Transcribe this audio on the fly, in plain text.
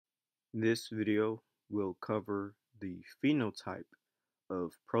This video will cover the phenotype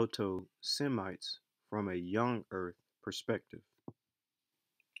of Proto-Semites from a young Earth perspective.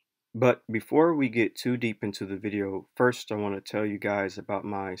 But before we get too deep into the video, first I want to tell you guys about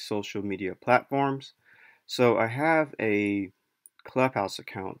my social media platforms. So I have a Clubhouse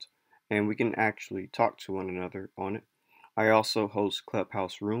account and we can actually talk to one another on it. I also host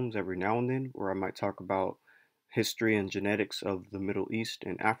Clubhouse rooms every now and then where I might talk about history and genetics of the Middle East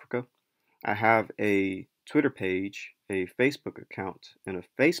and Africa. I have a Twitter page, a Facebook account, and a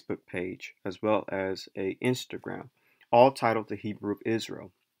Facebook page, as well as a Instagram, all titled The Hebrew of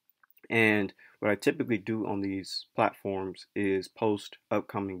Israel. And what I typically do on these platforms is post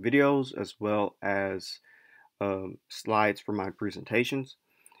upcoming videos as well as slides for my presentations.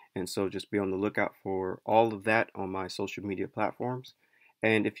 And so just be on the lookout for all of that on my social media platforms.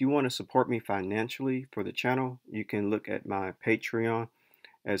 And if you want to support me financially for the channel, you can look at my Patreon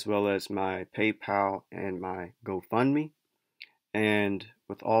as well as my PayPal and my GoFundMe. And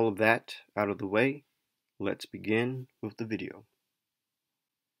with all of that out of the way, let's begin with the video.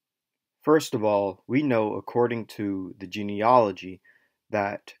 First of all, we know according to the genealogy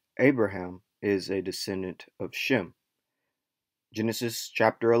that Abraham is a descendant of Shem. Genesis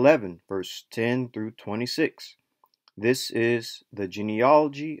chapter 11, verse 10 through 26. This is the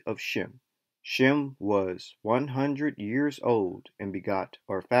genealogy of Shem. Shem was 100 years old and begot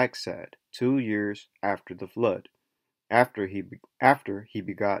Arphaxad 2 years after the flood. After he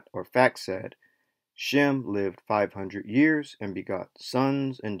begot Arphaxad, Shem lived 500 years and begot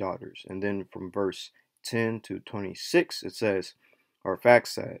sons and daughters. And then from verse 10 to 26 it says,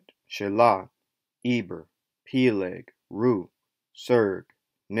 Arphaxad, Shelah, Eber, Peleg, Ru, Serg,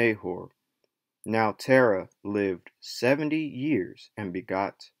 Nahor. Now Terah lived 70 years and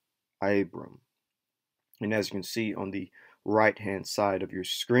begot Abram. And as you can see on the right-hand side of your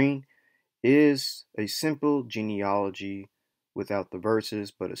screen is a simple genealogy without the verses,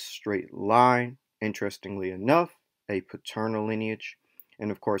 but a straight line. Interestingly enough, a paternal lineage,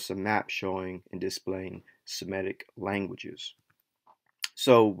 and of course a map showing and displaying Semitic languages.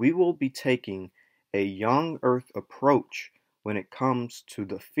 So we will be taking a young Earth approach when it comes to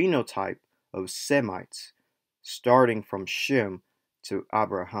the phenotype of Semites, starting from Shem to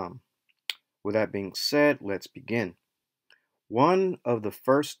Abraham. With that being said, let's begin. One of the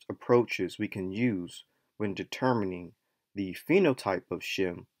first approaches we can use when determining the phenotype of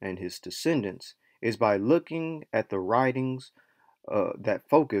Shem and his descendants is by looking at the writings that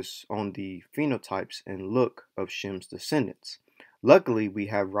focus on the phenotypes and look of Shem's descendants. Luckily, we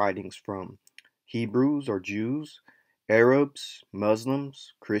have writings from Hebrews or Jews, Arabs,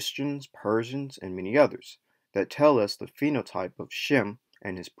 Muslims, Christians, Persians, and many others that tell us the phenotype of Shem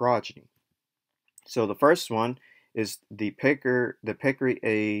and his progeny. So the first one is the Pekri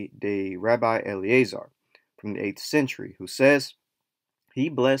de Rabbi Eleazar from the 8th century, who says, he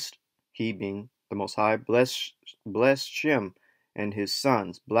being the Most High, blessed Shem and his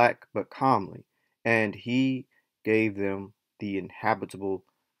sons black but calmly, and he gave them the inhabitable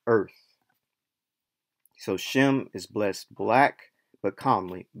earth. So Shem is blessed black but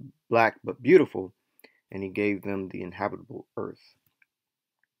calmly, black but beautiful, and he gave them the inhabitable earth.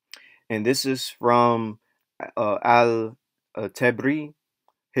 And this is from Al-Tabri,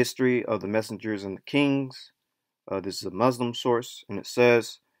 History of the Messengers and the Kings. This is a Muslim source, and it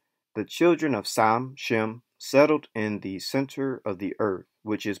says, the children of Sam, Shem, settled in the center of the earth,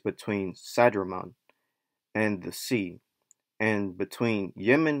 which is between Sadraman and the sea, and between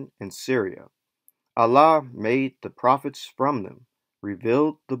Yemen and Syria. Allah made the prophets from them,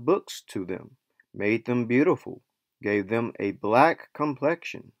 revealed the books to them, made them beautiful, gave them a black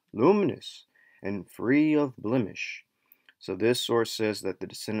complexion, luminous, and free of blemish. So this source says that the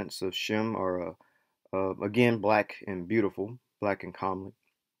descendants of Shem are, again, black and beautiful, black and comely.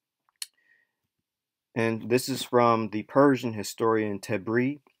 And this is from the Persian historian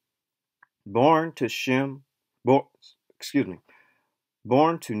Tabri. Born to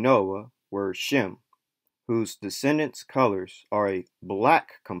Noah were Shem, whose descendants' colors are a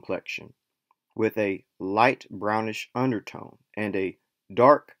black complexion with a light brownish undertone and a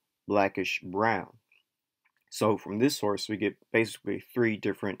dark blackish brown. So from this source, we get basically 3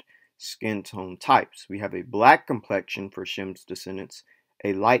 different skin tone types. We have a black complexion for Shem's descendants,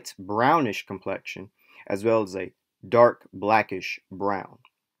 a light brownish complexion, as well as a dark blackish brown.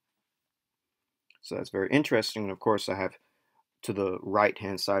 So that's very interesting. And of course, I have to the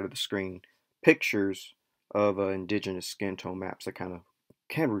right-hand side of the screen pictures of indigenous skin tone maps that kind of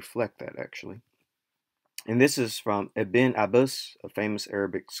can reflect that, actually. And this is from Ibn Abbas, a famous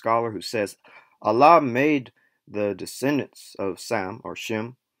Arabic scholar, who says, Allah made the descendants of Sam, or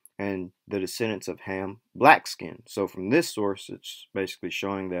Shem, and the descendants of Ham, black skin. So from this source, it's basically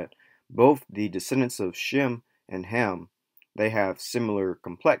showing that both the descendants of Shem and Ham, they have similar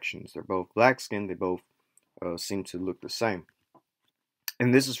complexions. They're both black skinned. They both seem to look the same.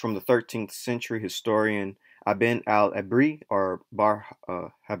 And this is from the 13th century historian Ibn al-Abri, or Bar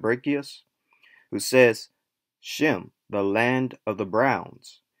Habrakius, who says, Shem, the land of the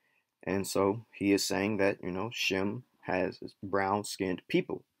browns. And so he is saying that, Shem has brown-skinned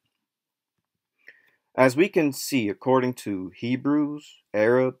people. As we can see, according to Hebrews,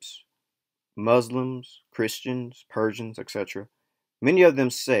 Arabs, Muslims, Christians, Persians, etc., many of them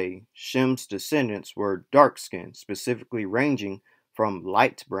say Shem's descendants were dark-skinned, specifically ranging from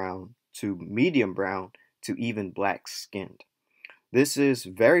light brown to medium brown to even black-skinned. This is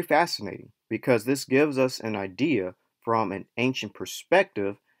very fascinating because this gives us an idea from an ancient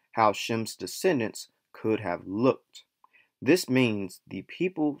perspective how Shem's descendants could have looked. This means the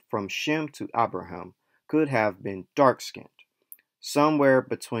people from Shem to Abraham could have been dark-skinned, somewhere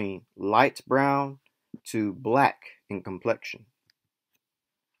between light brown to black in complexion.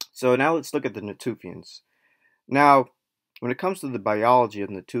 So now let's look at the Natufians. Now, when it comes to the biology of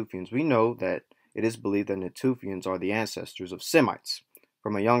Natufians, we know that it is believed that Natufians are the ancestors of Semites.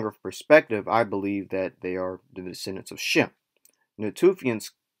 From a younger perspective, I believe that they are the descendants of Shem.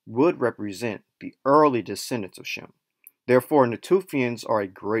 Natufians would represent the early descendants of Shem. Therefore, Natufians are a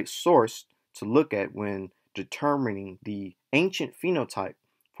great source to look at when determining the ancient phenotype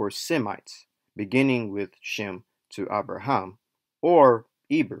for Semites, beginning with Shem to Abraham, or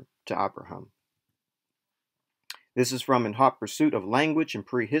Eber to Abraham. This is from In Hot Pursuit of Language and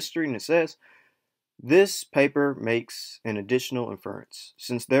Prehistory, and it says, this paper makes an additional inference,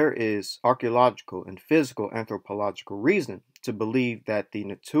 since there is archaeological and physical anthropological reason to believe that the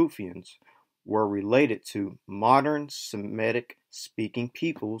Natufians were related to modern Semitic-speaking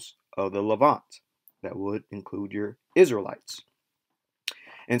peoples of the Levant. That would include your Israelites.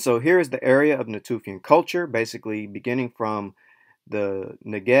 And so here is the area of Natufian culture, basically beginning from the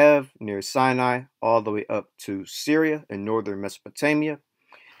Negev near Sinai all the way up to Syria and northern Mesopotamia.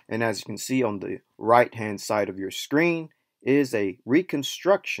 And as you can see on the right-hand side of your screen is a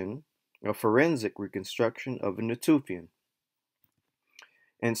reconstruction, a forensic reconstruction of a Natufian.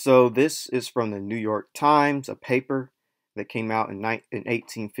 And so this is from the New York Times, a paper that came out in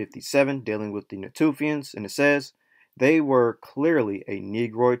 1857 dealing with the Natufians. And it says, they were clearly a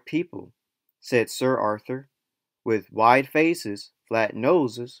Negroid people, said Sir Arthur, with wide faces, flat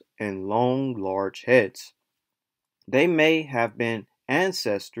noses, and long, large heads. They may have been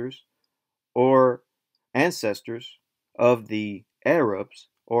ancestors of the Arabs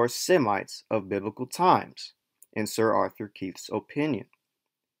or Semites of biblical times, in Sir Arthur Keith's opinion.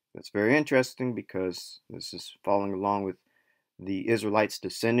 That's very interesting because this is following along with the Israelites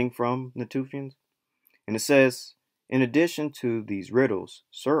descending from Natufians. And it says, in addition to these riddles,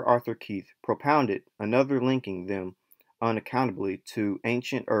 Sir Arthur Keith propounded another linking them unaccountably to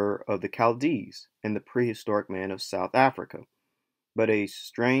ancient Ur of the Chaldees and the prehistoric man of South Africa. But a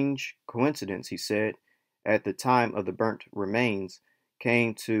strange coincidence, he said, at the time of the burnt remains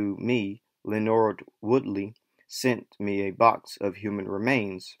came to me. Leonard Woodley sent me a box of human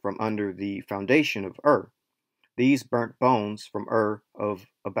remains from under the foundation of Ur. These burnt bones from Ur of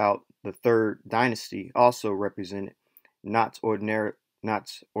about the 3rd dynasty also represented not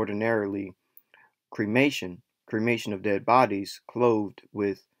ordinarily cremation of dead bodies clothed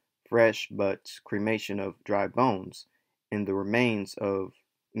with fresh, but cremation of dry bones. In the remains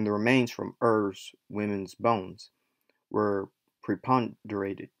from Ur's women's bones were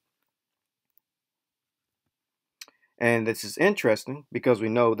preponderated. And this is interesting because we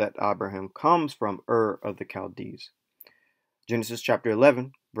know that Abraham comes from Ur of the Chaldees. Genesis chapter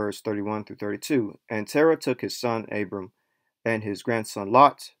 11, verse 31 through 32. And Terah took his son Abram and his grandson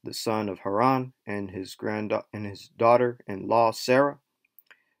Lot, the son of Haran, and his daughter-in-law Sarah,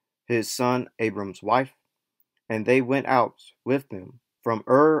 his son Abram's wife, and they went out with them from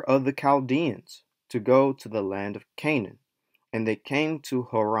Ur of the Chaldeans to go to the land of Canaan. And they came to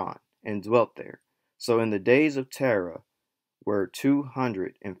Haran and dwelt there. So in the days of Terah were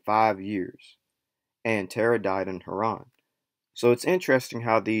 205 years, and Terah died in Haran. So it's interesting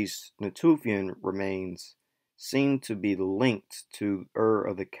how these Natufian remains seem to be linked to Ur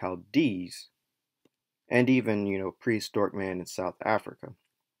of the Chaldees and even, prehistoric man in South Africa.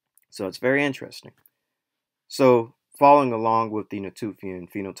 So it's very interesting. So following along with the Natufian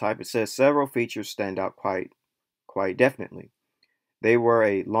phenotype, it says several features stand out quite definitely. They were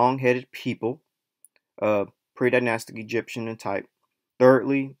a long-headed people, pre-dynastic Egyptian in type.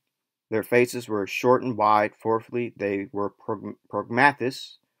 Thirdly, their faces were short and wide. Fourthly, they were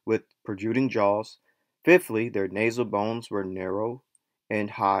prognathous, with protruding jaws. Fifthly, their nasal bones were narrow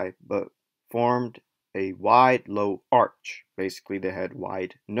and high, but formed a wide, low arch. Basically, they had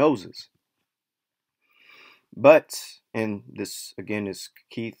wide noses. But, and this again is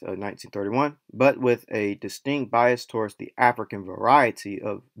Keith, 1931, but with a distinct bias towards the African variety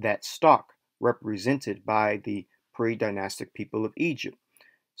of that stock represented by the pre-dynastic people of Egypt.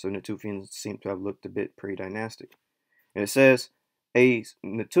 So Natufians seem to have looked a bit pre-dynastic. And it says, a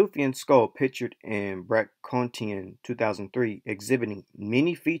Natufian skull pictured in Bracontian 2003 exhibiting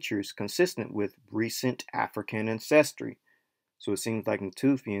many features consistent with recent African ancestry. So it seems like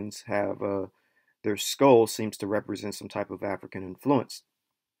Natufians have their skull seems to represent some type of African influence.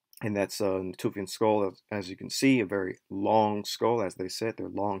 And that's a Natufian skull, as you can see, a very long skull. As they said, they're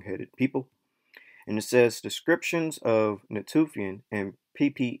long-headed people. And it says descriptions of Natufian and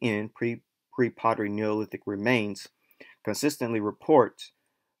PPN, pre-pottery Neolithic remains, consistently report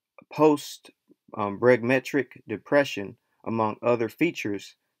post-bregmetric depression, among other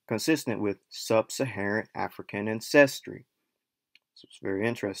features consistent with sub-Saharan African ancestry. So it's very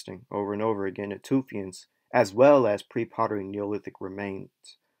interesting. Over and over again, Natufians, as well as pre-pottery Neolithic remains,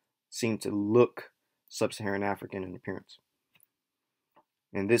 seem to look sub-Saharan African in appearance.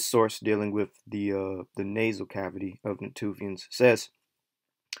 And this source dealing with the nasal cavity of Natufians says,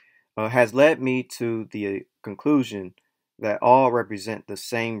 has led me to the conclusion that all represent the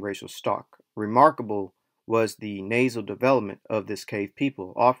same racial stock. Remarkable was the nasal development of this cave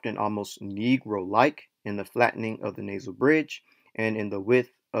people, often almost Negro-like in the flattening of the nasal bridge and in the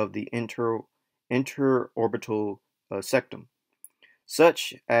width of the interorbital septum,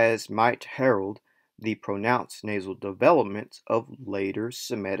 such as might herald the pronounced nasal development of later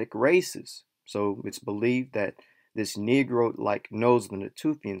Semitic races. So it's believed that this Negro-like nose of the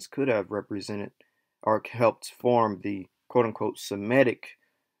Natufians could have represented or helped form the quote-unquote Semitic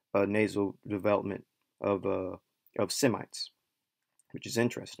nasal development of Semites, which is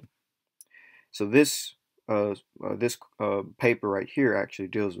interesting. So this paper right here actually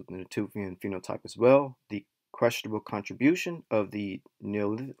deals with the Natufian phenotype as well, the questionable contribution of the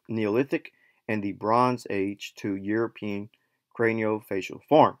Neolithic and the Bronze Age to European craniofacial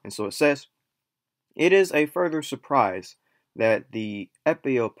form. And so it says, it is a further surprise that the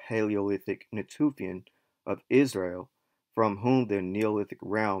Epio-Paleolithic Natufian of Israel, from whom the Neolithic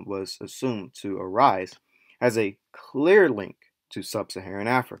realm was assumed to arise, has a clear link to sub-Saharan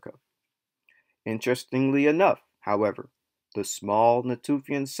Africa. Interestingly enough, however, the small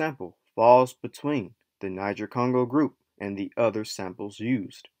Natufian sample falls between the Niger-Congo group and the other samples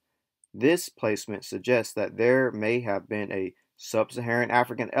used. This placement suggests that there may have been a sub-Saharan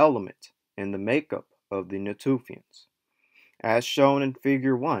African element in the makeup of the Natufians. As shown in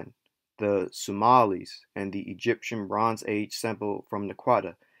Figure 1, the Somalis and the Egyptian Bronze Age sample from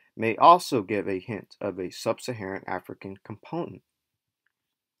Naqada may also give a hint of a sub-Saharan African component.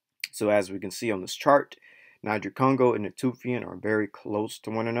 So as we can see on this chart, Niger-Congo and Natufian are very close to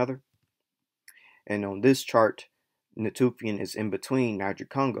one another. And on this chart, Natufian is in between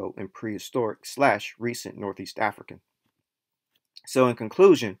Niger-Congo and prehistoric/recent Northeast African. So in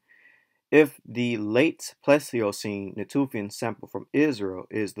conclusion, if the late Pleistocene Natufian sample from Israel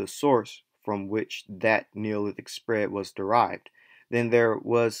is the source from which that Neolithic spread was derived, then there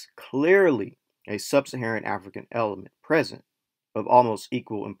was clearly a sub-Saharan African element present of almost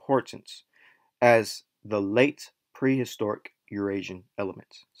equal importance as the late prehistoric Eurasian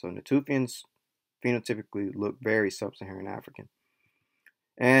elements. So Natufians phenotypically look very sub-Saharan African.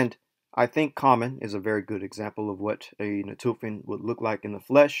 And I think common is a very good example of what a Natufian would look like in the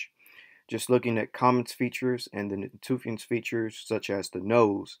flesh. Just looking at common's features and the Natufian's features, such as the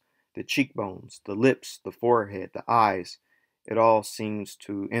nose, the cheekbones, the lips, the forehead, the eyes, it all seems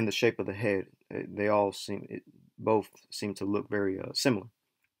to, and the shape of the head, both seem to look very similar.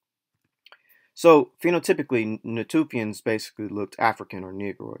 So phenotypically, Natufians basically looked African or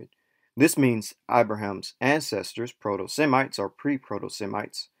Negroid. This means Abraham's ancestors, Proto-Semites or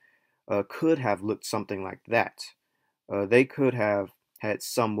pre-Proto-Semites, could have looked something like that. They could have had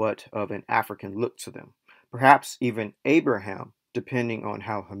somewhat of an African look to them. Perhaps even Abraham, depending on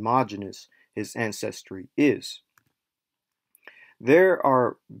how homogeneous his ancestry is. There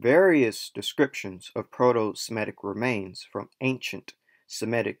are various descriptions of Proto-Semitic remains from ancient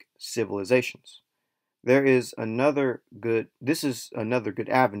Semitic civilizations. This is another good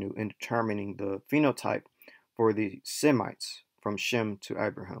avenue in determining the phenotype for the Semites from Shem to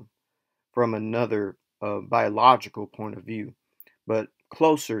Abraham, from another biological point of view, but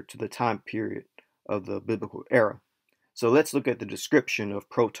closer to the time period of the biblical era. So let's look at the description of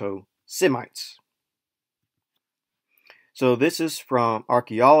Proto-Semites. So this is from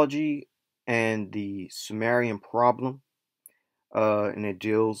archaeology and the Sumerian problem, and it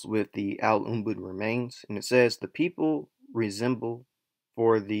deals with the Al Umbud remains, and it says the people responsible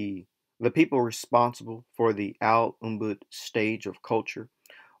for the Al Umbud stage of culture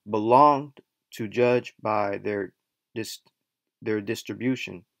belonged to judge by dis, their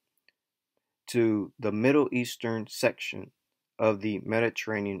distribution to the Middle Eastern section of the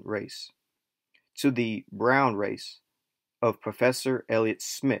Mediterranean race, to the brown race of Professor Elliot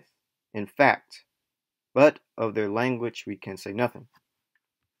Smith, in fact, but of their language we can say nothing.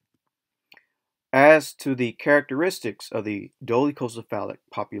 As to the characteristics of the dolichocephalic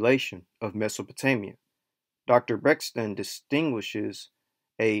population of Mesopotamia, Dr. Brexton distinguishes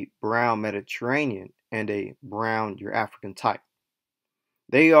a brown Mediterranean and a brown Eurafrican type.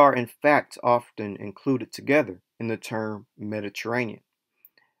 They are in fact often included together in the term Mediterranean,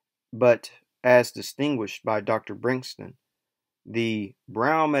 but as distinguished by Dr. Brixton, the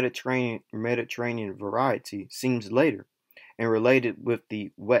brown Mediterranean variety seems later and related with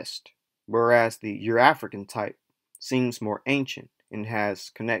the West, whereas the Eurafrican type seems more ancient and has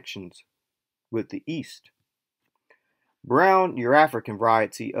connections with the East. Brown Eurafrican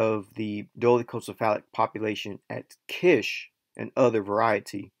variety of the dolichocephalic population at Kish and other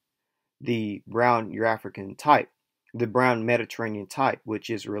variety, the brown Eurafrican type, the brown Mediterranean type,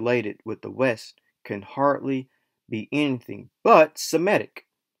 which is related with the West, can hardly be anything but Semitic,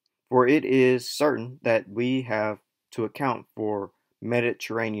 for it is certain that we have to account for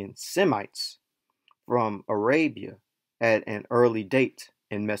Mediterranean Semites from Arabia at an early date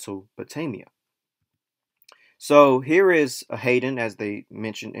in Mesopotamia. So here is a Hayden, as they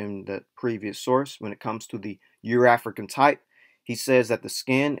mentioned in the previous source, when it comes to the Eurafrican type. He says that the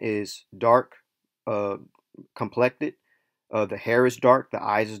skin is dark complected, the hair is dark, the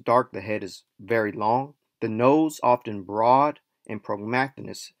eyes is dark, the head is very long, the nose often broad, and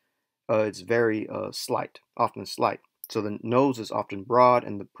prognathous, it's very slight, often slight. So the nose is often broad,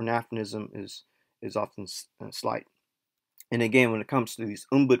 and the prognathism is often slight. And again, when it comes to these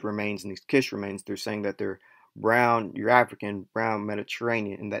Umbud remains and these Kish remains, they're saying that they're brown Eurafrican, brown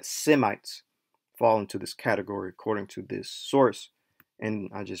Mediterranean, and that Semites fall into this category according to this source. And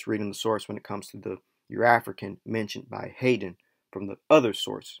I just reading the source when it comes to the Eurafrican mentioned by Hayden from the other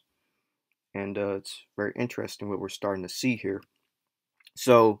source. And it's very interesting what we're starting to see here.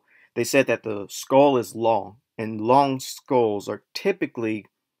 So they said that the skull is long, and long skulls are typically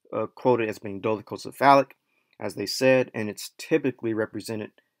quoted as being dolichocephalic, as they said, and it's typically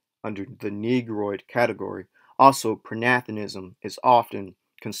represented under the Negroid category. Also, prognathism is often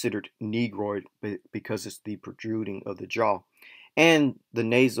considered Negroid because it's the protruding of the jaw. And the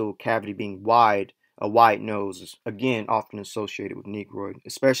nasal cavity being wide, a wide nose is again often associated with Negroid,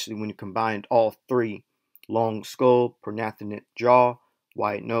 especially when you combine all three: long skull, prognathinate jaw,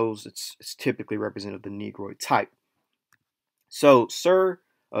 wide nose. It's typically representative of the Negroid type. So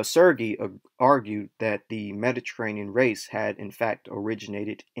Sergi argued that the Mediterranean race had in fact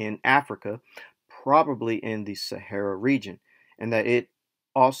originated in Africa, probably in the Sahara region, and that it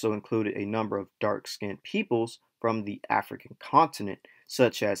also included a number of dark-skinned peoples from the African continent,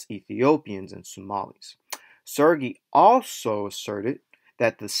 such as Ethiopians and Somalis. Sergi also asserted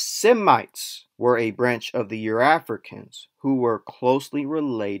that the Semites were a branch of the Eurafricans who were closely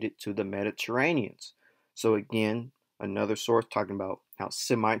related to the Mediterraneans. So again, another source talking about how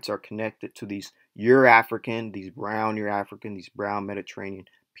Semites are connected to these Eurafrican, these brown Eurafrican, these brown Mediterranean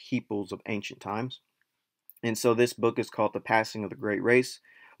peoples of ancient times. And so this book is called The Passing of the Great Race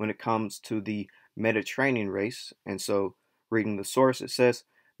when it comes to the Mediterranean race. And so reading the source, it says,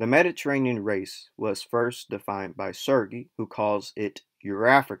 the Mediterranean race was first defined by Sergi, who calls it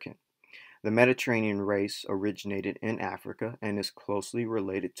Eurafrican. The Mediterranean race originated in Africa and is closely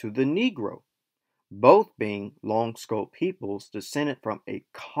related to the Negro, both being long-skulled peoples descended from a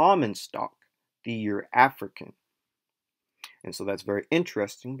common stock, the Eurafrican. And so that's very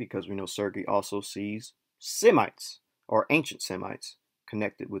interesting because we know Sergi also sees Semites or ancient Semites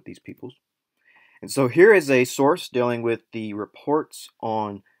connected with these peoples. And so here is a source dealing with the reports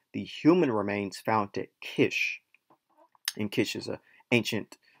on the human remains found at Kish. And Kish is an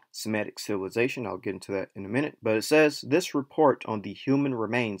ancient Semitic civilization. I'll get into that in a minute. But it says, this report on the human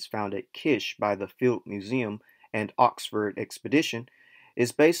remains found at Kish by the Field Museum and Oxford Expedition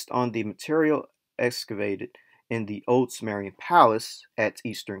is based on the material excavated in the Old Sumerian Palace at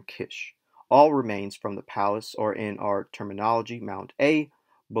Eastern Kish. All remains from the palace, or in our terminology, Mount A,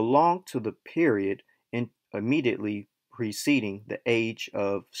 belong to the period immediately preceding the age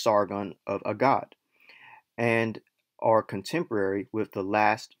of Sargon of Akkad, and are contemporary with the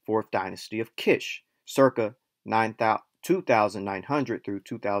last 4th dynasty of Kish, circa 2900 through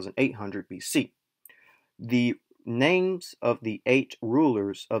 2800 BC. The names of the 8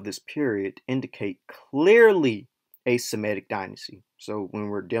 rulers of this period indicate clearly a Semitic dynasty. So when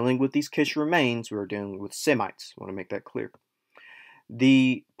we're dealing with these Kish remains, we're dealing with Semites. I want to make that clear.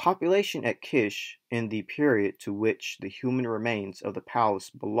 The population at Kish in the period to which the human remains of the palace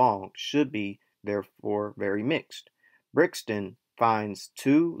belong should be therefore very mixed. Brixton finds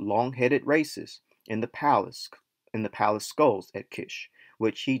 2 long-headed races in the palace skulls at Kish,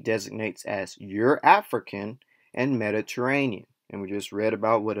 which he designates as Euro-African and Mediterranean. And we just read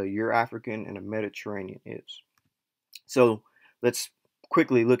about what a Euro-African and a Mediterranean is. So let's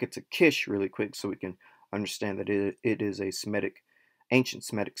quickly look at the Kish really quick so we can understand that it is a ancient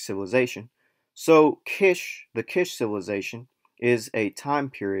Semitic civilization. So the Kish civilization is a time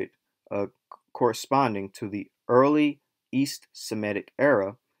period corresponding to the early East Semitic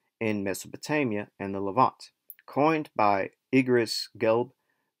era in Mesopotamia and the Levant. Coined by Igris Gelb,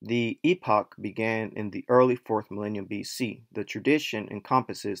 the epoch began in the early 4th millennium BC. The tradition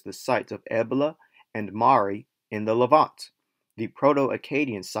encompasses the sites of Ebla and Mari in the Levant, the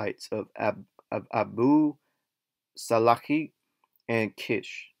Proto-Akkadian sites of Abu Salahi and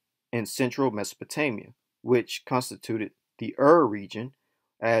Kish in central Mesopotamia, which constituted the region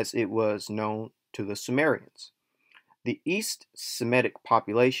as it was known to the Sumerians. The East Semitic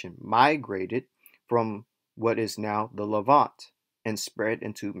population migrated from what is now the Levant and spread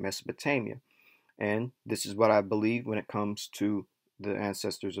into Mesopotamia. And this is what I believe when it comes to the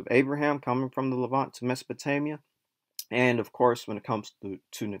ancestors of Abraham coming from the Levant to Mesopotamia. And of course, when it comes to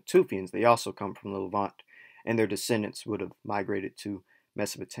Natufians, they also come from the Levant, and their descendants would have migrated to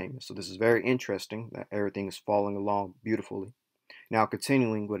Mesopotamia. So this is very interesting that everything is falling along beautifully. Now,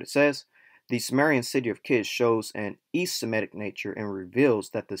 continuing what it says, the Sumerian city of Kish shows an East Semitic nature and reveals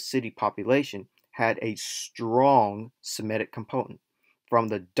that the city population had a strong Semitic component from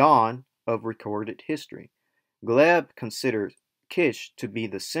the dawn of recorded history. Gleb considers Kish to be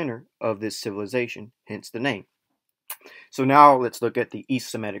the center of this civilization, hence the name. So now let's look at the East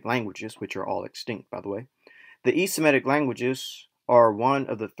Semitic languages, which are all extinct, by the way. The East Semitic languages are one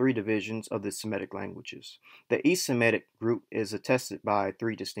of the 3 divisions of the Semitic languages. The East Semitic group is attested by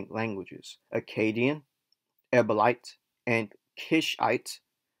 3 distinct languages: Akkadian, Ebelite, and Kishite,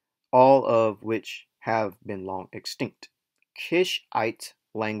 all of which have been long extinct. Kishite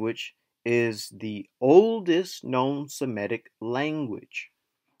language is the oldest known Semitic language.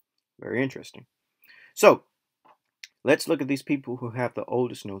 Very interesting. So, let's look at these people who have the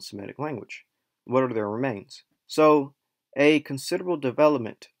oldest known Semitic language. What are their remains? So, a considerable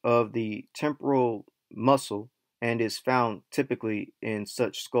development of the temporal muscle and is found typically in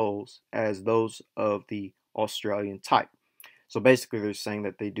such skulls as those of the Australian type. So basically they're saying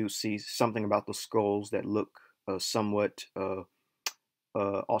that they do see something about the skulls that look somewhat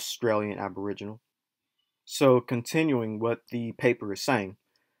Australian Aboriginal. So continuing what the paper is saying,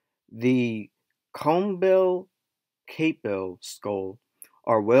 the Combel Capel skull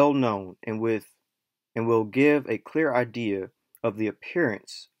are well known and will give a clear idea of the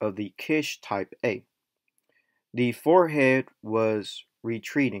appearance of the Kish type A. The forehead was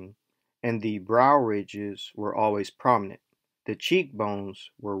retreating and the brow ridges were always prominent. The cheekbones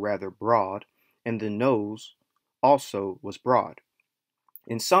were rather broad and the nose also was broad,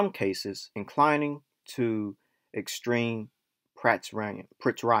 in some cases inclining to extreme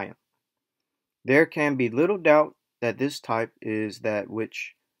Praetorian. There can be little doubt that this type is that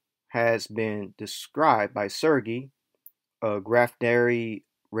which has been described by Sergei Grafdari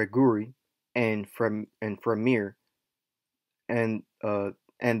Reguri and Fremir, and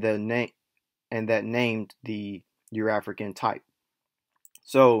that named the Euro-African type.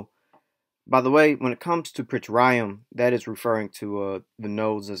 So, by the way, when it comes to Praetorium, that is referring to the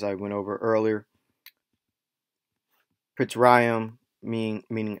nose, as I went over earlier. Praetorium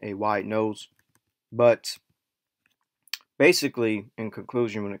meaning a wide nose, but basically, in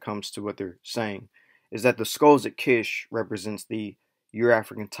conclusion, when it comes to what they're saying, is that the skulls at Kish represents the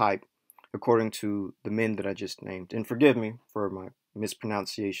Euro-African type, according to the men that I just named. And forgive me for my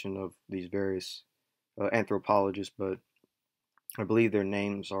mispronunciation of these various anthropologists, but I believe their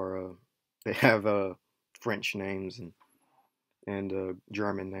names are they have French names and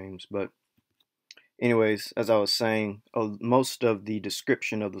German names. But anyways, as I was saying, most of the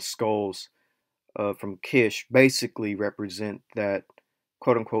description of the skulls from Kish basically represent that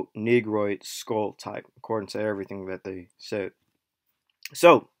quote-unquote Negroid skull type, according to everything that they said.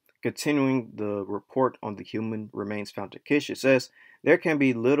 So, continuing the report on the human remains found at Kish, it says, there can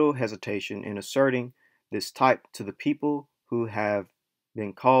be little hesitation in asserting this type to the people who have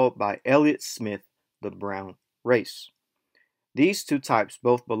been called by Elliot Smith the brown race. These two types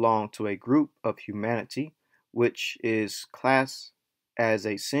both belong to a group of humanity, which is classed as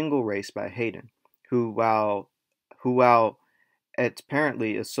a single race by Hayden, who while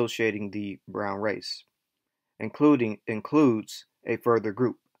apparently associating the brown race, includes a further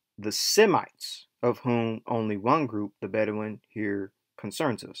group, the Semites, of whom only one group, the Bedouin, here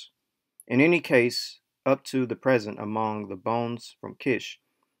concerns us. In any case, up to the present, among the bones from Kish,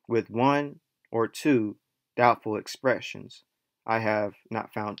 with one or two doubtful expressions, I have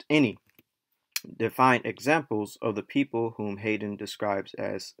not found any defined examples of the people whom Hayden describes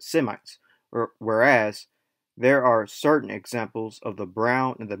as Semites, whereas there are certain examples of the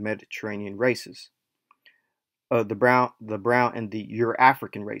brown and the Mediterranean races, the brown and the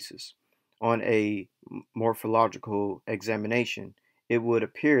Euro-African races. On a morphological examination, it would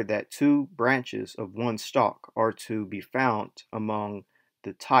appear that two branches of one stalk are to be found among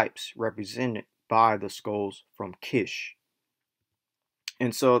the types represented by the skulls from Kish.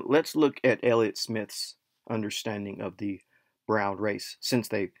 And so let's look at Elliott Smith's understanding of the brown race, since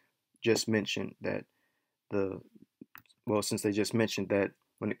they just mentioned that the since they just mentioned that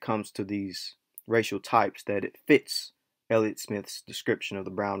when it comes to these racial types, that it fits Elliott Smith's description of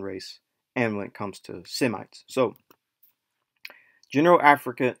the brown race, and when it comes to Semites. So,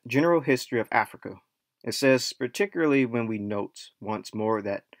 general history of Africa. It says, particularly when we note once more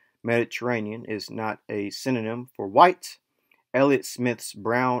that Mediterranean is not a synonym for white, Elliott Smith's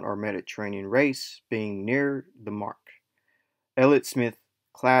brown or Mediterranean race being near the mark. Elliott Smith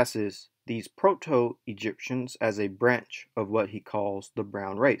classes these Proto-Egyptians as a branch of what he calls the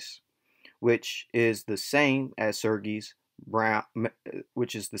brown race, which is the same as Sergei's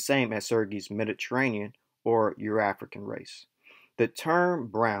Mediterranean or Euro-African race. The term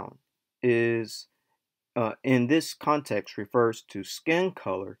brown is in this context refers to skin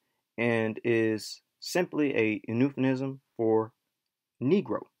color and is simply a euphemism for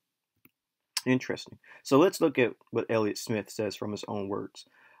Negro. Interesting. So let's look at what Elliott Smith says from his own words.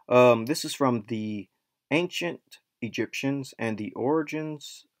 This is from the Ancient Egyptians and the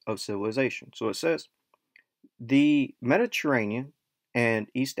Origins of Civilization. So it says, the Mediterranean and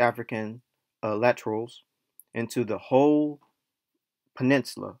East African laterals into the whole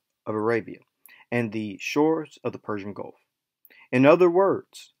peninsula of Arabia and the shores of the Persian Gulf. In other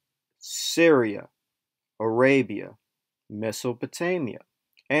words, Syria, Arabia, Mesopotamia,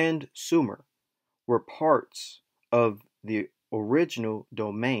 and Sumer were parts of the original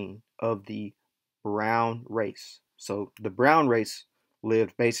domain of the brown race. So the brown race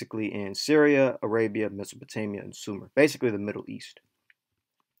lived basically in Syria, Arabia, Mesopotamia, and Sumer. Basically the Middle East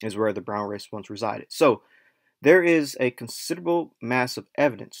is where the brown race once resided. So there is a considerable mass of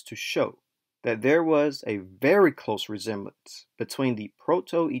evidence to show that there was a very close resemblance between the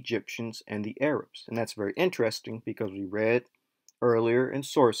Proto-Egyptians and the Arabs. And that's very interesting because we read earlier in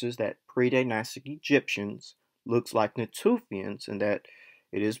sources that pre-dynastic Egyptians looks like Natufians, and that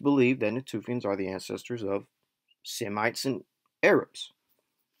it is believed that Natufians are the ancestors of Semites and Arabs.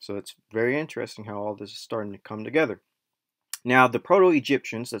 So it's very interesting how all this is starting to come together. Now, the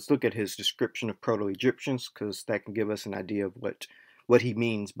Proto-Egyptians, let's look at his description of Proto-Egyptians, because that can give us an idea of what he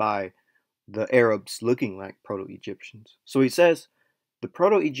means by the Arabs looking like Proto-Egyptians. So he says, the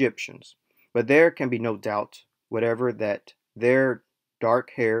Proto-Egyptians, but there can be no doubt whatever that their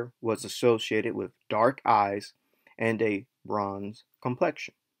dark hair was associated with dark eyes and a bronze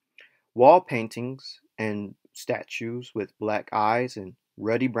complexion. Wall paintings and statues with black eyes and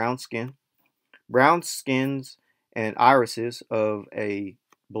ruddy brown skins and irises of a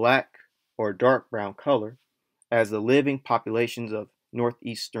black or dark brown color, as the living populations of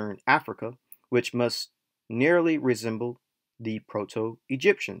northeastern Africa, which must nearly resemble the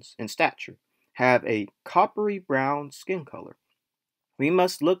Proto-Egyptians in stature, have a coppery brown skin color. We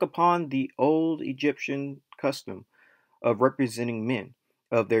must look upon the old Egyptian custom of representing men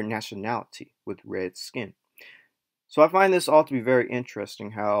of their nationality with red skin. So I find this all to be very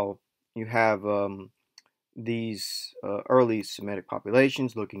interesting, how you have these early Semitic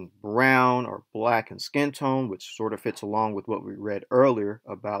populations looking brown or black in skin tone, which sort of fits along with what we read earlier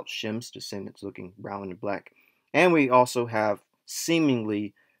about Shem's descendants looking brown and black. And we also have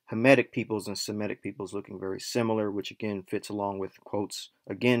seemingly Hamitic peoples and Semitic peoples looking very similar, which again fits along with quotes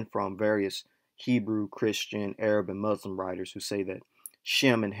again from various Hebrew, Christian, Arab, and Muslim writers who say that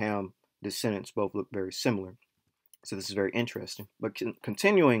Shem and Ham descendants both look very similar. So this is very interesting. But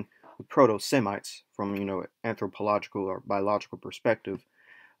continuing with Proto-Semites from anthropological or biological perspective,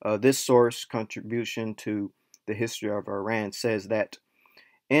 this source contribution to the history of Iran says that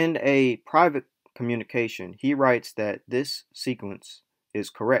in a private communication, he writes that this sequence is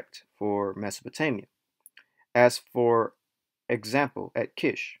correct for Mesopotamia. As for example at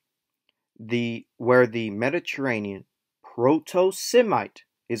Kish, where the Mediterranean Proto-Semite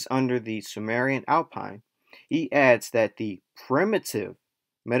is under the Sumerian Alpine, he adds that the primitive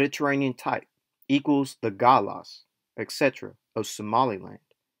Mediterranean type equals the Galas, etc., of Somaliland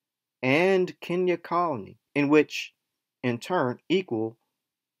and Kenya colony, in which in turn equal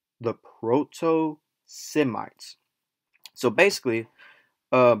the Proto-Semites. So basically,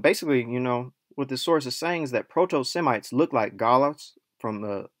 what the source is saying is that Proto-Semites look like Galas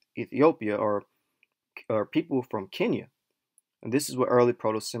from Ethiopia or people from Kenya. And this is what early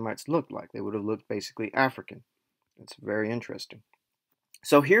Proto-Semites looked like. They would have looked basically African. It's very interesting.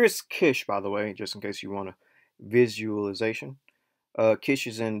 So here is Kish, by the way, just in case you want a visualization. Kish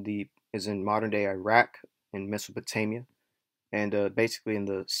is in modern day Iraq in Mesopotamia, and basically in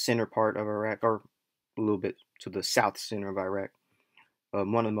the center part of Iraq, or a little bit to the south center of Iraq.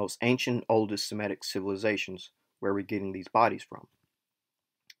 One of the most ancient, oldest Semitic civilizations where we're getting these bodies from.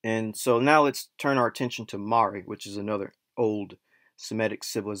 And so now let's turn our attention to Mari, which is another old Semitic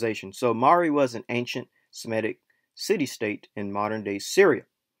civilization. So Mari was an ancient Semitic city-state in modern-day Syria.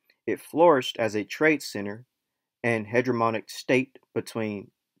 It flourished as a trade center and hegemonic state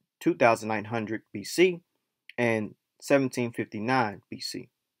between 2900 BC and 1759 BC.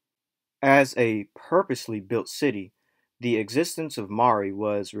 As a purposely built city, the existence of Mari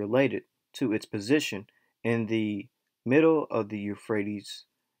was related to its position in the middle of the Euphrates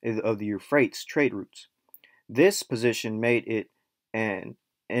trade routes. This position made it an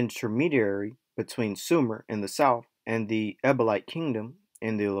intermediary between Sumer in the south and the Ebelite kingdom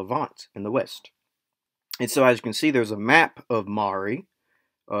in the Levant in the west. And so, as you can see, there's a map of Mari.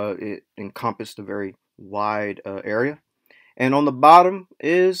 It encompassed a very wide area. And on the bottom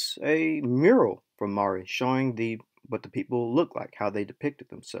is a mural from Mari showing what the people look like, how they depicted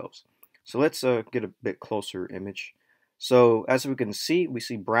themselves. So let's get a bit closer image. So as we can see, we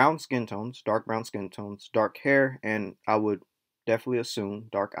see brown skin tones, dark brown skin tones, dark hair, and I would definitely assume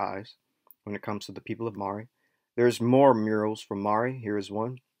dark eyes when it comes to the people of Mari. There's more murals from Mari. Here is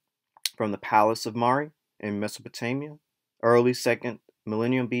one from the Palace of Mari in Mesopotamia, early 2nd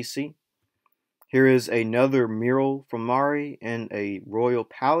millennium BC. Here is another mural from Mari in a royal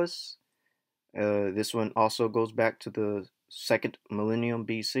palace. This one also goes back to the 2nd millennium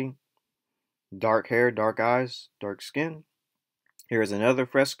BC. Dark hair, dark eyes, dark skin. Here is another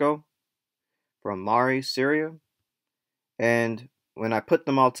fresco from Mari, Syria. And when I put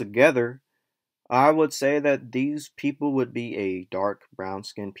them all together, I would say that these people would be a dark brown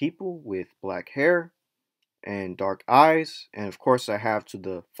skinned people with black hair and dark eyes. And of course, I have to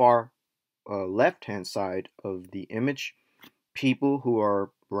the far left hand side of the image people who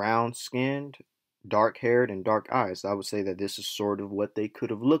are brown skinned, dark haired, and dark eyes. I would say that this is sort of what they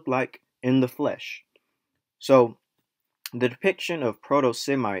could have looked like in the flesh. So the depiction of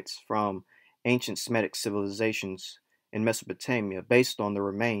Proto-Semites from ancient Semitic civilizations in Mesopotamia, based on the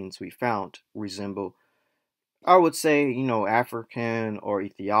remains we found, resemble, I would say, African or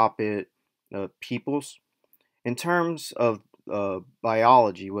Ethiopic peoples. In terms of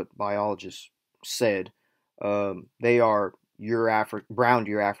biology, what biologists said, they are brown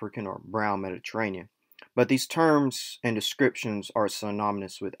Eurafrican or brown Mediterranean. But these terms and descriptions are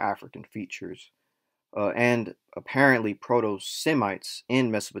synonymous with African features. And apparently Proto-Semites in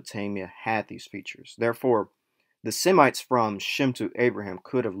Mesopotamia had these features. Therefore, the Semites from Shem to Abraham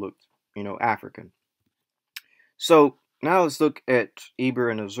could have looked, African. So now let's look at Eber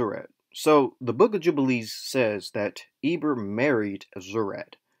and Azurad. So the Book of Jubilees says that Eber married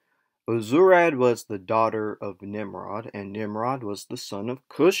Azurad. Azurad was the daughter of Nimrod, and Nimrod was the son of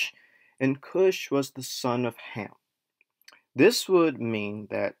Cush, and Cush was the son of Ham. This would mean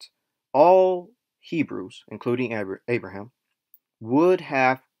that all Hebrews, including Abraham, would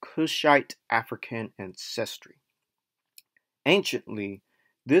have Cushite African ancestry. Anciently,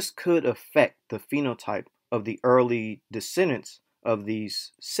 this could affect the phenotype of the early descendants of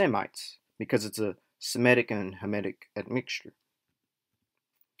these Semites because it's a Semitic and Hamitic admixture.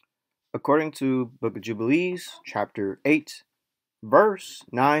 According to Book of Jubilees, chapter 8, verse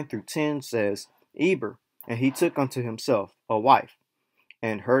 9 through 10 says, Eber, and he took unto himself a wife,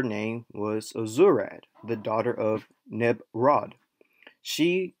 and her name was Azurad, the daughter of Nebrod.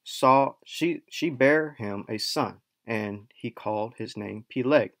 She bare him a son, and he called his name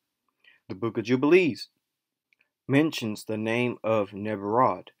Peleg. The Book of Jubilees mentions the name of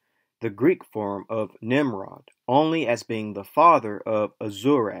Nebrod, the Greek form of Nimrod, only as being the father of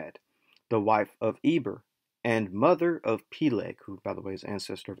Azurad, the wife of Eber, and mother of Peleg, who, by the way, is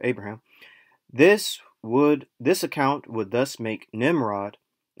ancestor of Abraham. This account would thus make Nimrod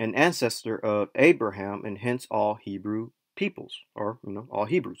an ancestor of Abraham and hence all Hebrew peoples, or all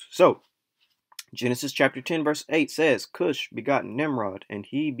Hebrews. So Genesis chapter 10 verse 8 says, Cush begot Nimrod, and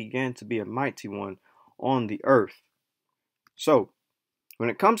he began to be a mighty one on the earth. So when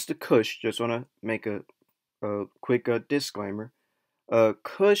it comes to Cush, just want to make a quick disclaimer.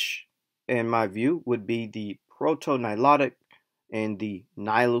 Cush, in my view, would be the Proto-Nilotic and the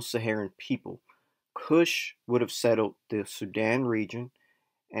Nilo-Saharan people. Cush would have settled the Sudan region,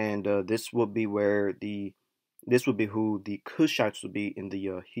 and this would be who the Cushites would be in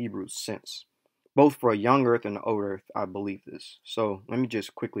the Hebrew sense. Both for a young earth and an old earth, I believe this. So let me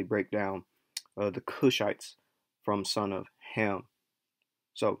just quickly break down the Cushites from son of Ham.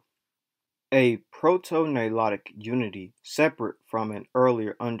 So a proto-Nilotic unity, separate from an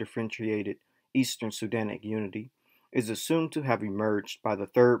earlier undifferentiated Eastern Sudanic unity, is assumed to have emerged by the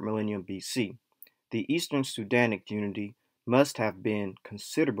 3rd millennium BC. The Eastern Sudanic unity must have been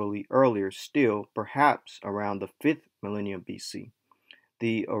considerably earlier still, perhaps around the 5th millennium BC.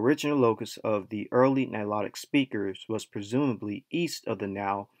 The original locus of the early Nilotic speakers was presumably east of the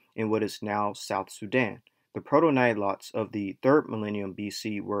Nile in what is now South Sudan. The Proto-Nilotes of the 3rd millennium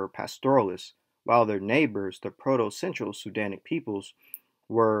BC were pastoralists, while their neighbors, the Proto-Central Sudanic peoples,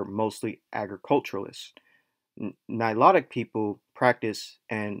 were mostly agriculturalists. Nilotic people practice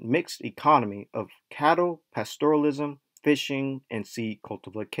an mixed economy of cattle, pastoralism, fishing, and seed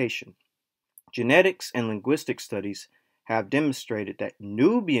cultivation. Genetics and linguistic studies have demonstrated that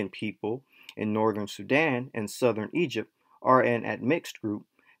Nubian people in northern Sudan and southern Egypt are an admixed group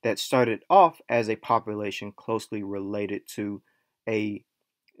that started off as a population closely related to a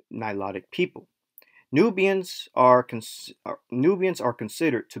Nilotic people. Nubians are considered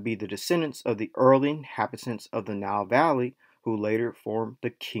to be the descendants of the early inhabitants of the Nile Valley who later formed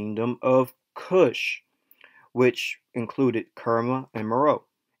the Kingdom of Cush, which included Kerma and Meroe,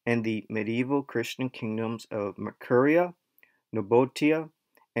 and the medieval Christian kingdoms of Makuria, Nobotia,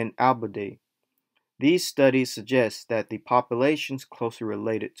 and Albade. These studies suggest that the populations closely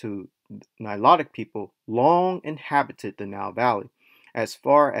related to Nilotic people long inhabited the Nile Valley, as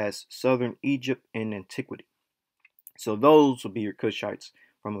far as southern Egypt in antiquity. So those will be your Cushites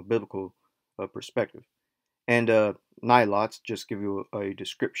from a biblical perspective. And Nilotes, just give you a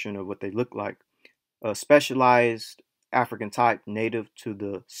description of what they look like. A specialized African type native to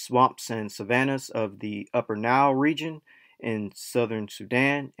the swamps and savannas of the Upper Nile region in southern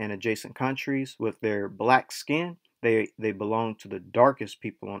Sudan and adjacent countries. With their black skin, they belong to the darkest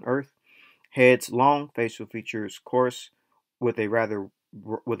people on earth. Heads long, facial features coarse, with a rather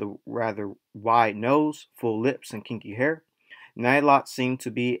wide nose, full lips, and kinky hair. Nilotes seem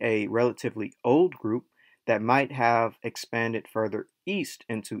to be a relatively old group that might have expanded further east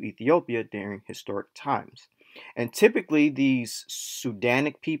into Ethiopia during historic times. And typically, these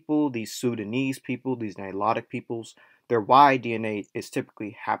Sudanic people, these Sudanese people, these Nilotic peoples, their Y DNA is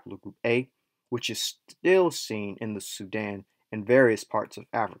typically haplogroup A, which is still seen in the Sudan and various parts of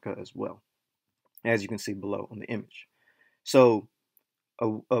Africa as well, as you can see below on the image. So,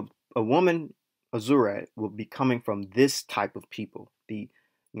 a woman, a Zurad, will be coming from this type of people, the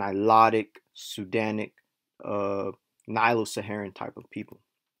Nilotic, Sudanic, Nilo-Saharan type of people.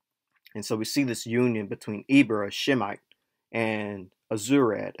 And so we see this union between Eber, a Shemite, and a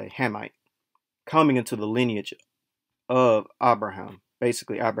Zurad, a Hamite, coming into the lineage of Abraham.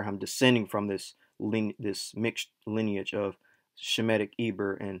 Basically, Abraham descending from this mixed lineage of Shemitic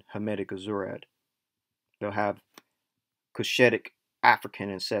Eber and Hamitic Zurad. They'll have Cushitic African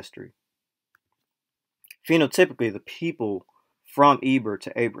ancestry. Phenotypically, the people from Eber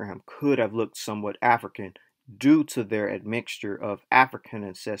to Abraham could have looked somewhat African due to their admixture of African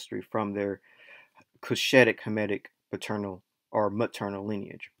ancestry from their Cushitic Hamitic paternal or maternal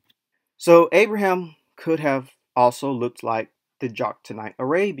lineage. So Abraham could have also looked like the Joktanite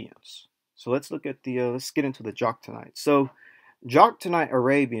Arabians. So let's look at let's get into the Joktanites. So Joktanite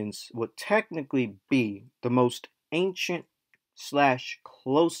Arabians would technically be the most ancient /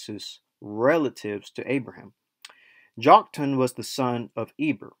 closest relatives to Abraham. Joktan was the son of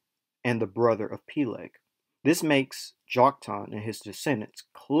Eber and the brother of Peleg. This makes Joktan and his descendants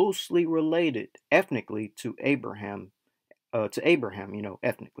closely related ethnically to Abraham,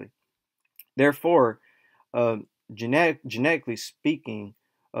 ethnically. Therefore, genetically speaking,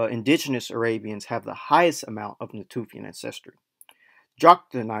 indigenous Arabians have the highest amount of Natufian ancestry.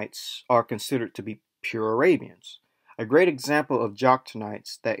 Joktanites are considered to be pure Arabians. A great example of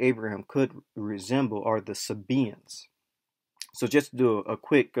Joktanites that Abraham could resemble are the Sabaeans. So just to do a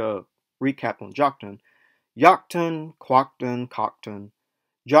quick recap on Joktan. Joktan, Quoktan, Koktan.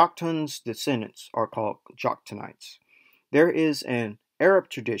 Joktan's descendants are called Joktanites. There is an Arab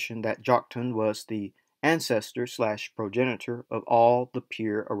tradition that Joktan was the ancestor slash progenitor of all the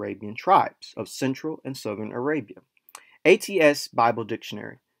pure Arabian tribes of central and southern Arabia. ATS Bible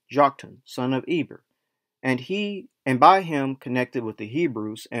Dictionary, Joktan, son of Eber, and by him connected with the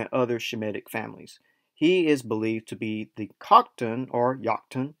Hebrews and other Shemitic families. He is believed to be the Khoktan or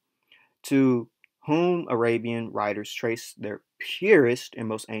Yoktan, to whom Arabian writers trace their purest and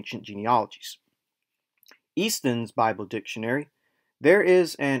most ancient genealogies. Easton's Bible Dictionary, there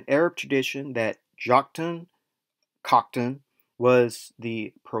is an Arab tradition that Joktan, Khoktan, was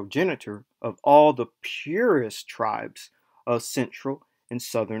the progenitor of all the purest tribes of central and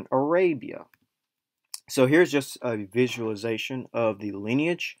southern Arabia. So here's just a visualization of the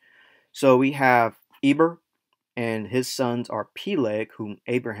lineage. So we have Eber, and his sons are Peleg, whom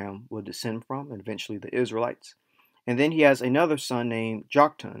Abraham would descend from, and eventually the Israelites. And then he has another son named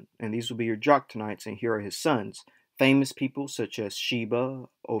Joktan, and these will be your Joktanites, and here are his sons. Famous people such as Sheba,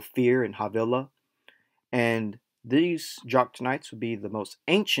 Ophir, and Havilah. And these Joktanites would be the most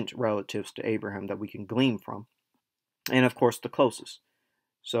ancient relatives to Abraham that we can glean from, and of course the closest.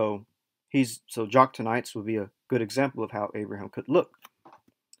 So Joktanites would be a good example of how Abraham could look.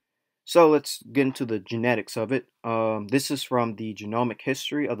 So let's get into the genetics of it. This is from the Genomic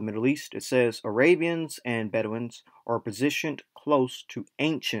History of the Middle East. It says Arabians and Bedouins are positioned close to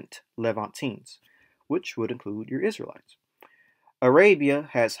ancient Levantines, which would include your Israelites. Arabia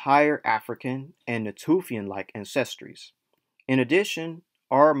has higher African and Natufian-like ancestries. In addition,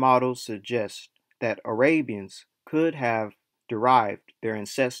 our models suggest that Arabians could have derived their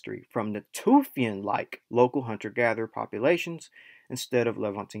ancestry from Natufian-like local hunter-gatherer populations instead of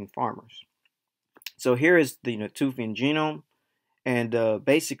Levantine farmers. So here is the Natufian genome, and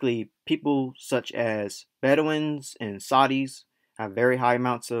basically people such as Bedouins and Saudis have very high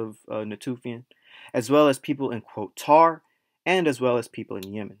amounts of Natufian, as well as people in Qatar, and as well as people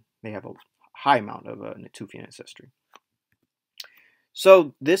in Yemen. They have a high amount of Natufian ancestry.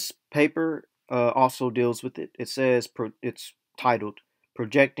 So this paper also deals with it. It says it's titled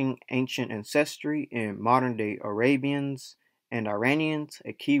Projecting Ancient Ancestry in Modern-Day Arabians and Iranians,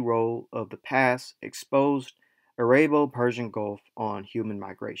 a Key Role of the Past Exposed Arabo-Persian Gulf on Human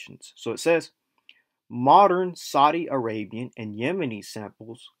Migrations. So it says, modern Saudi Arabian and Yemeni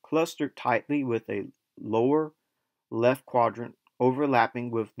samples clustered tightly with a lower left quadrant overlapping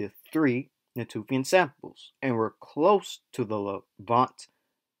with the three Natufian samples and were close to the Levant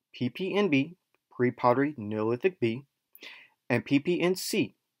PPNB, pre-pottery Neolithic B, and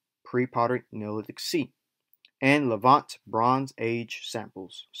PPNC, pre-pottery Neolithic C, and Levant Bronze Age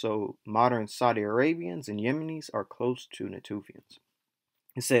samples. So modern Saudi Arabians and Yemenis are close to Natufians.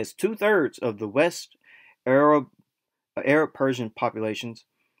 It says 2/3 of the West Arab Persian populations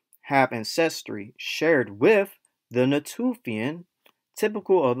have ancestry shared with the Natufian,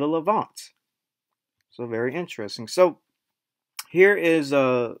 typical of the Levant. So very interesting. So here is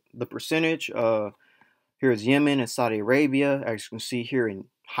the percentage. Here is Yemen and Saudi Arabia. As you can see here,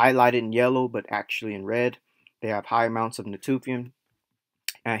 highlighted in yellow, but actually in red. They have high amounts of Natufian.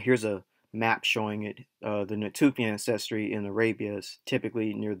 And here's a map showing it. The Natufian ancestry in Arabia is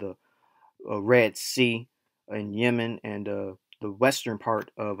typically near the Red Sea in Yemen and the western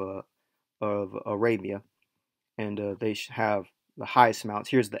part of Arabia. And they have the highest amounts.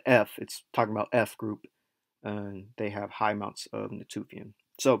 Here's the F. It's talking about F group. And they have high amounts of Natufian.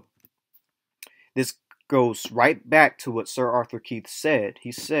 So this goes right back to what Sir Arthur Keith said.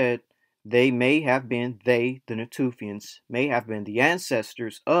 He said the Natufians, may have been the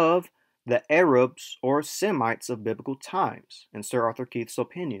ancestors of the Arabs or Semites of biblical times, in Sir Arthur Keith's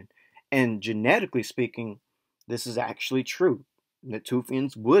opinion. And genetically speaking, this is actually true.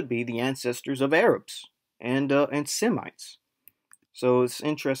 Natufians would be the ancestors of Arabs and Semites. So it's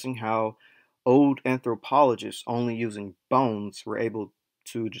interesting how old anthropologists, only using bones, were able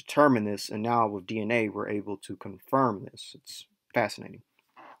to determine this, and now with DNA we're able to confirm this. It's fascinating.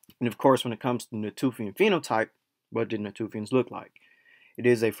 And of course, when it comes to Natufian phenotype, what did Natufians look like? It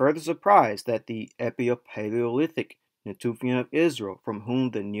is a further surprise that the Epipaleolithic Natufian of Israel, from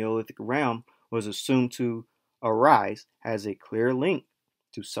whom the Neolithic realm was assumed to arise, has a clear link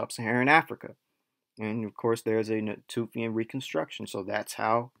to sub-Saharan Africa. And of course, there's a Natufian reconstruction. So that's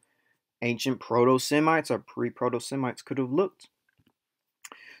how ancient Proto-Semites or pre-Proto-Semites could have looked.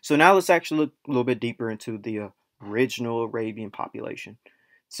 So now let's actually look a little bit deeper into the original Arabian population.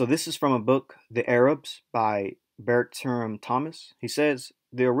 So this is from a book, The Arabs, by Bertram Thomas. He says,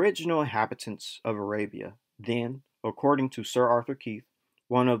 the original inhabitants of Arabia, then, according to Sir Arthur Keith,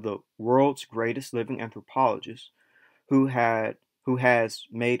 one of the world's greatest living anthropologists, who has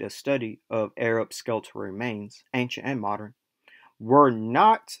made a study of Arab skeletal remains, ancient and modern, were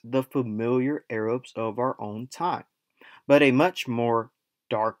not the familiar Arabs of our own time, but a much more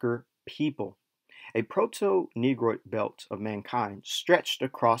darker people. A proto-Negroid belt of mankind stretched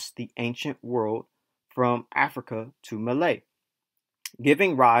across the ancient world from Africa to Malay,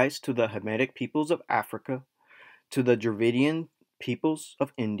 giving rise to the Hamitic peoples of Africa, to the Dravidian peoples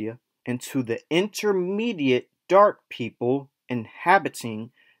of India, and to the intermediate dark people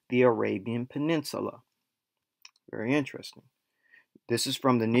inhabiting the Arabian Peninsula. Very interesting. This is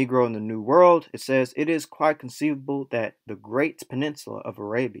from the Negro in the New World. It says, it is quite conceivable that the great peninsula of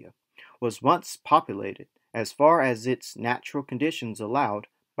Arabia was once populated, as far as its natural conditions allowed,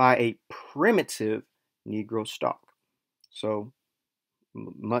 by a primitive Negro stock. So,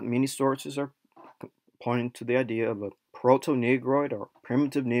 many sources are pointing to the idea of a proto-Negroid or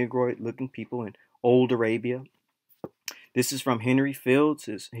primitive Negroid-looking people in old Arabia. This is from Henry Fields.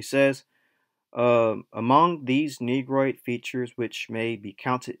 He says, among these Negroid features which may be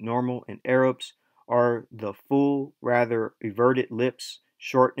counted normal in Arabs are the full, rather everted lips,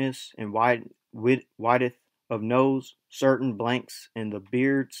 shortness and width of nose, certain blanks in the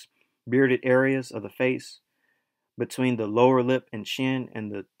bearded areas of the face, between the lower lip and chin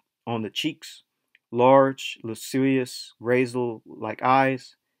and on the cheeks, large, luscious, razor-like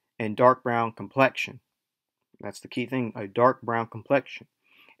eyes, and dark brown complexion. That's the key thing, a dark brown complexion,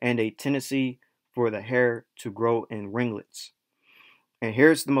 and a tendency for the hair to grow in ringlets. And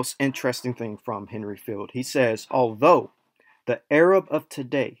here's the most interesting thing from Henry Field. He says, although the Arab of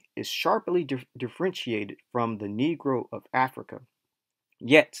today is sharply differentiated from the Negro of Africa,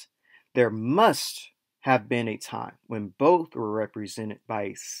 yet there must have been a time when both were represented by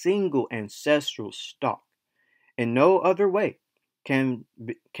a single ancestral stock. In no other way can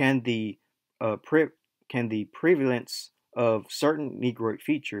the prevalence of certain Negroid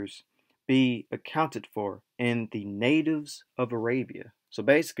features be accounted for in the natives of Arabia. So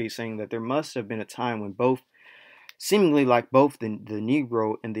basically saying that there must have been a time when both, seemingly like both the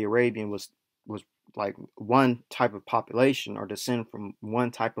Negro and the Arabian was like one type of population or descend from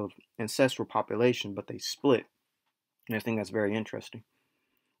one type of ancestral population, but they split. And I think that's very interesting.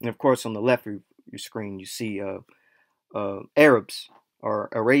 And of course, on the left of your screen, you see Arabs or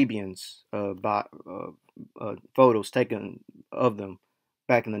Arabians by photos taken of them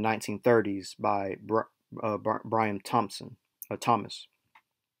back in the 1930s by Brian Thomas.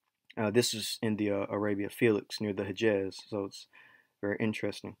 This is in the Arabia Felix near the Hejaz, so it's very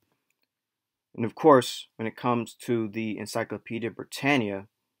interesting. And of course, when it comes to the Encyclopedia Britannica,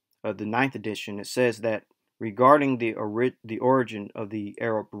 the 9th edition, it says that regarding the origin of the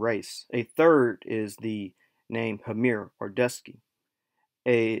Arab race, a third is the name Hamir or Dusky,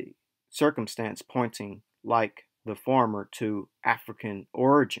 a circumstance pointing, like the former, to African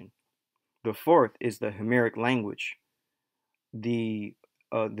origin. The fourth is the Hamiric language. The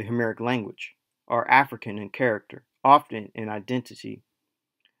Hamiric language are African in character, often in identity.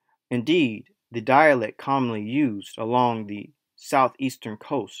 Indeed, the dialect commonly used along the southeastern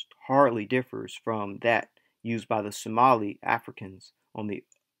coast hardly differs from that used by the Somali Africans on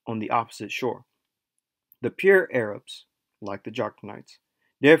the opposite shore. The pure Arabs, like the Jacobinites,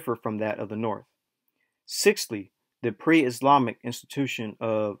 differ from that of the north. Sixthly, the pre-Islamic institution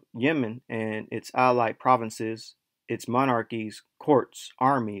of Yemen and its allied provinces, its monarchies, courts,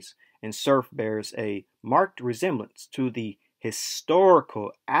 armies, and serf bears a marked resemblance to the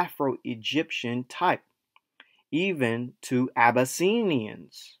historical Afro-Egyptian type, even to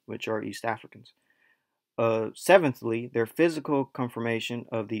Abyssinians, which are East Africans. Seventhly, their physical confirmation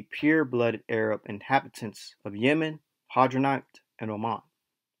of the pure-blooded Arab inhabitants of Yemen, Hadranite, and Oman.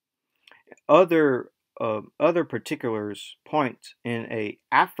 Other particulars point in a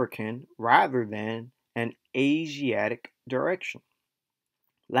African rather than an Asiatic direction.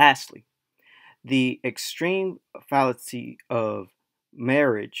 Lastly, the extreme fallacy of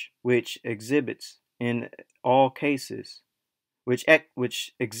marriage, which exhibits in all cases, which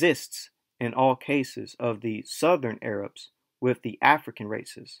exists in all cases of the southern Arabs with the African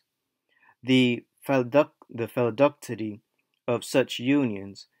races, the fallibility of such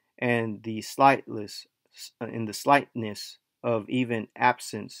unions, and the slightness of even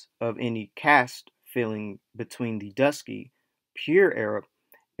absence of any caste feeling between the dusky, pure Arab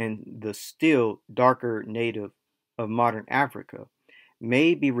and the still darker native of modern Africa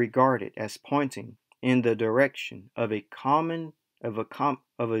may be regarded as pointing in the direction of a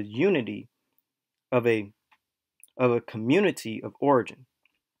community of origin.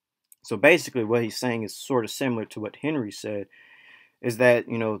 So basically what he's saying is sort of similar to what Henry said, is that,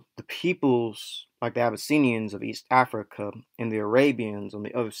 the peoples like the Abyssinians of East Africa and the Arabians on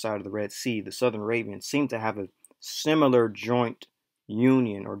the other side of the Red Sea, the southern Arabians, seem to have a similar joint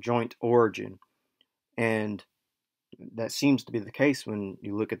union or joint origin. And that seems to be the case when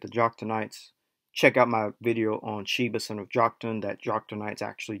you look at the Joktonites. Check out my video on Sheba, son of Joktan, that Joktonites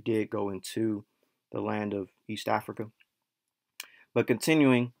actually did go into the land of East Africa. But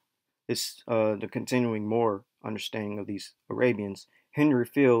continuing the continuing more understanding of these Arabians, Henry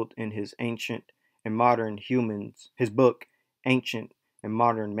Field in his Ancient and Modern Humans, his book Ancient and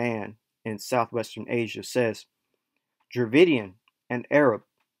Modern Man in Southwestern Asia says, Dravidian and Arab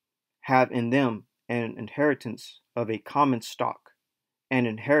have in them an inheritance of a common stock, an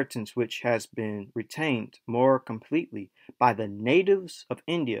inheritance which has been retained more completely by the natives of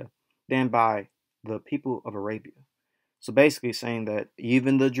India than by the people of Arabia. So basically saying that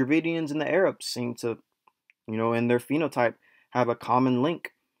even the Dravidians and the Arabs seem to, in their phenotype have a common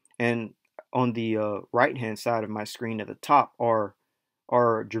link. And on the right-hand side of my screen at the top are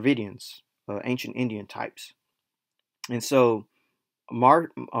Dravidians, ancient Indian types. And so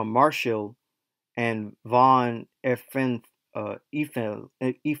Marshall and von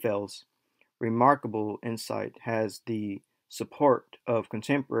Eifel's remarkable insight has the support of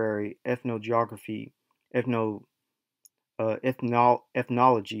contemporary ethnology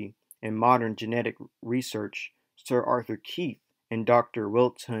and modern genetic research. Sir Arthur Keith and Dr.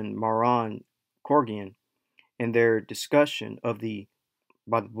 Wilton Moran Corrigan, in their discussion of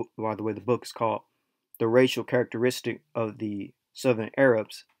by the way the book is called, the racial characteristic of the Southern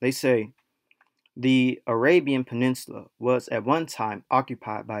Arabs, they say, the Arabian Peninsula was at one time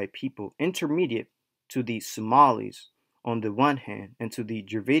occupied by a people intermediate to the Somalis on the one hand and to the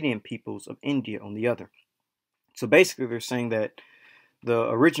Dravidian peoples of India on the other. So basically they're saying that the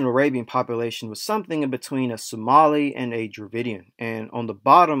original Arabian population was something in between a Somali and a Dravidian. And on the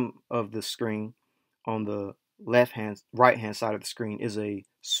bottom of the screen, on the right hand side of the screen, is a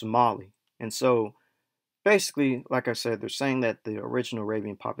Somali. And so basically, like I said, they're saying that the original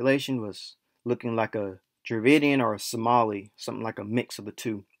Arabian population was looking like a Dravidian or a Somali, something like a mix of the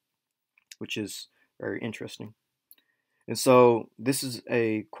two, which is very interesting. And so this is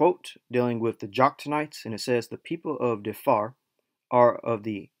a quote dealing with the Joktonites, and it says, the people of Dhofar are of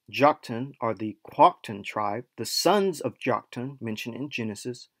the Joktan, are the Quakhtan tribe, the sons of Joktan, mentioned in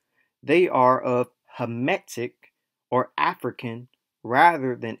Genesis. They are of Hamitic or African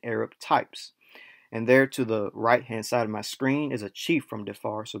rather than Arab types. And there to the right-hand side of my screen is a chief from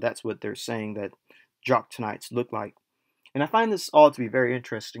Dhofar, so that's what they're saying that Joktonites look like. And I find this all to be very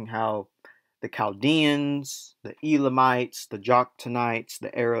interesting, how the Chaldeans, the Elamites, the Joktonites,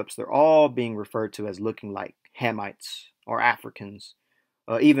 the Arabs, they're all being referred to as looking like Hamites or Africans,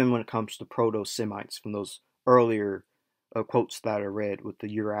 even when it comes to Proto-Semites from those earlier quotes that I read with the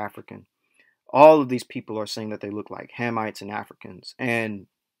Euro-African. All of these people are saying that they look like Hamites and Africans. And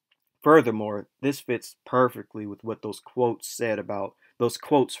furthermore, this fits perfectly with what those quotes said about those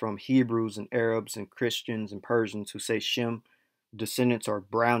quotes from Hebrews and Arabs and Christians and Persians who say Shem descendants are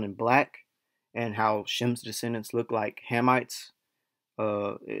brown and black, and how Shem's descendants look like Hamites.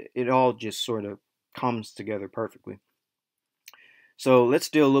 It all just sort of comes together perfectly. So let's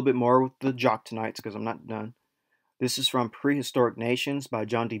deal a little bit more with the Joktonites because I'm not done. This is from Prehistoric Nations by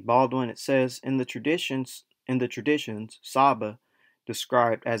John D. Baldwin. It says, in the traditions, Saba,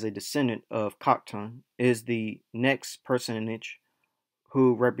 described as a descendant of Khoktan, is the next personage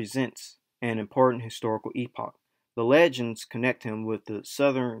who represents an important historical epoch. The legends connect him with the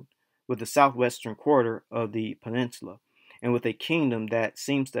southwestern quarter of the peninsula, and with a kingdom that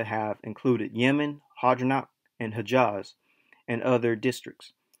seems to have included Yemen, Hadramaut, and Hejaz, and other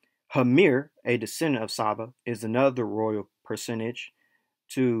districts. Hamir, a descendant of Saba, is another royal personage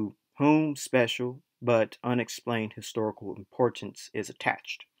to whom special but unexplained historical importance is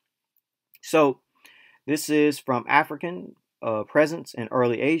attached. So, this is from African Presence in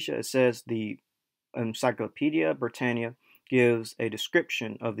Early Asia. It says the Encyclopedia Britannica gives a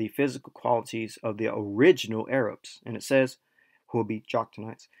description of the physical qualities of the original Arabs, and it says, who will be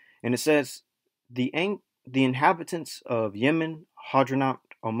Joktonites, and it says the inhabitants of Yemen, Hadramaut,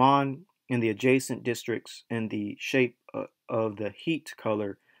 Oman, and the adjacent districts, in the shape of the heat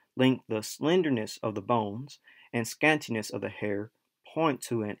color, length, the slenderness of the bones, and scantiness of the hair, point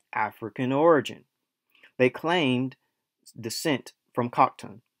to an African origin. They claimed descent from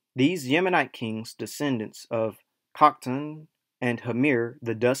Khoktan. These Yemenite kings, descendants of Khoktan and Hamir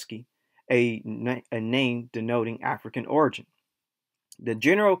the Dusky, a name denoting African origin. The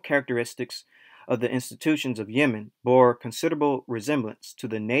general characteristics of the institutions of Yemen bore considerable resemblance to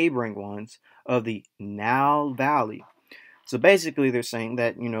the neighboring ones of the Nile Valley. So basically they're saying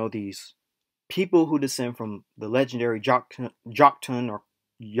that, these people who descend from the legendary Joktan or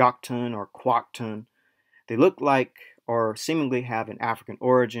Quakhtan, they look like or seemingly have an African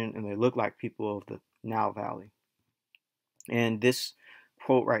origin, and they look like people of the Nile Valley. And this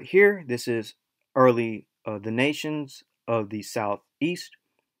quote right here, this is early the nations of the southeast,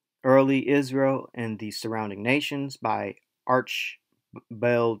 early Israel and the surrounding nations by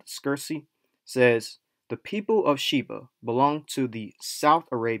Archibald Skersey, says the people of Sheba belong to the South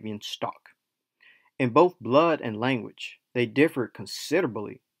Arabian stock. In both blood and language, they differed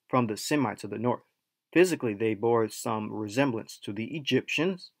considerably from the Semites of the north. Physically, they bore some resemblance to the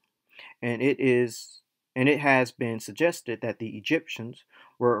Egyptians, and it has been suggested that the Egyptians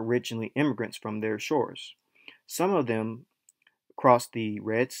were originally immigrants from their shores. Some of them crossed the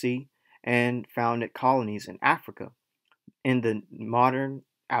Red Sea and founded colonies in Africa, in the modern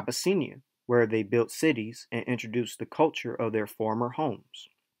Abyssinia, where they built cities and introduced the culture of their former homes.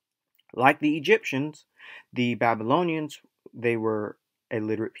 Like the Egyptians, the Babylonians, they were a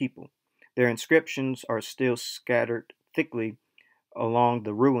literate people. Their inscriptions are still scattered thickly along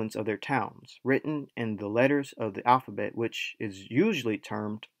the ruins of their towns, written in the letters of the alphabet, which is usually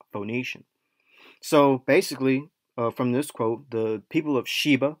termed Phoenician. So basically, from this quote, the people of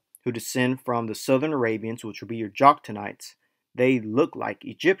Sheba, who descend from the southern Arabians, which would be your Joktonites, they look like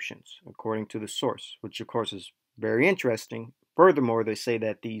Egyptians, according to the source, which of course is very interesting. Furthermore, they say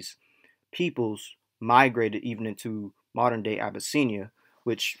that these peoples migrated even into modern day Abyssinia,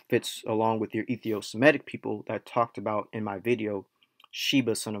 which fits along with your Ethio-Semitic people that I talked about in my video,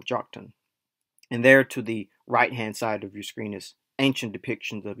 Sheba, son of Joktan. And there to the right hand side of your screen is ancient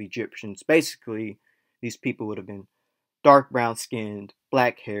depictions of Egyptians. Basically, these people would have been dark brown skinned,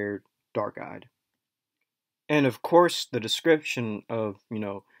 black haired, dark eyed. And of course, the description of,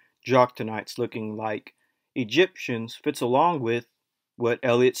 Joktonites looking like Egyptians fits along with what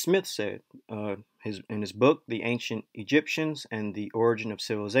Elliot Smith said in his book, The Ancient Egyptians and the Origin of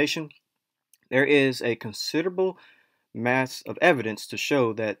Civilization. There is a considerable mass of evidence to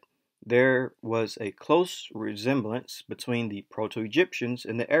show that there was a close resemblance between the Proto-Egyptians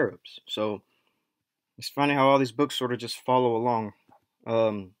and the Arabs. So it's funny how all these books sort of just follow along.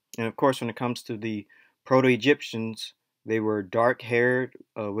 And of course, when it comes to the Proto-Egyptians, they were dark-haired,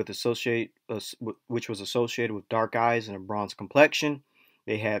 which was associated with dark eyes and a bronze complexion.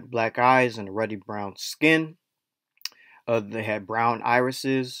 They had black eyes and a ruddy brown skin. They had brown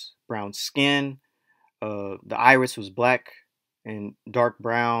irises, brown skin. The iris was black and dark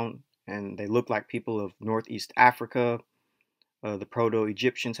brown, and they looked like people of Northeast Africa. The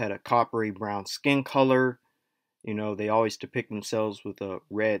Proto-Egyptians had a coppery brown skin color. They always depict themselves with a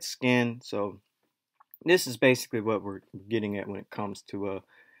red skin. So this is basically what we're getting at when it comes to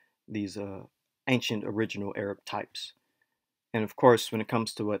these ancient original Arab types. And of course, when it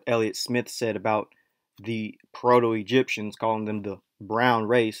comes to what Elliot Smith said about the Proto-Egyptians, calling them the brown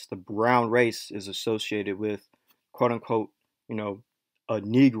race is associated with, quote unquote, a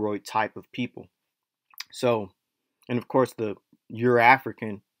Negroid type of people. So, and of course, the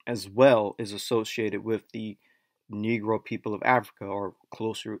Euro-African as well is associated with the Negro people of Africa, or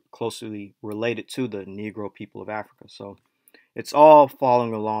closely related to the Negro people of Africa. So it's all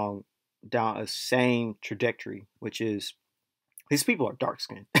following along down a same trajectory, which is these people are dark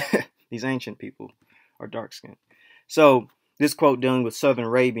skinned. These ancient people are dark skinned. So this quote dealing with Southern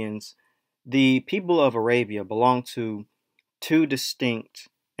Arabians, the people of Arabia belong to two distinct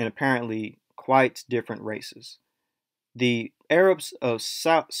and apparently quite different races. The Arabs of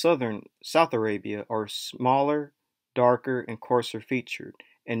South Arabia are smaller, darker, and coarser featured,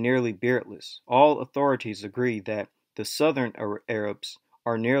 and nearly beardless. All authorities agree that the Southern Arabs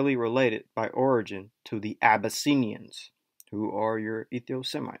are nearly related by origin to the Abyssinians, who are your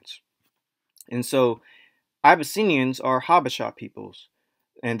Ethio-Semites. And so Abyssinians are Habesha peoples,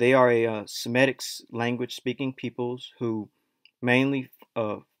 and they are a Semitic language-speaking peoples who mainly,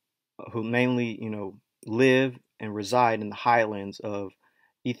 live and reside in the highlands of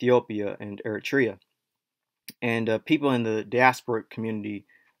Ethiopia and Eritrea. And people in the diasporic community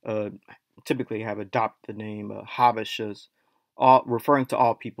typically have adopted the name Habeshas, referring to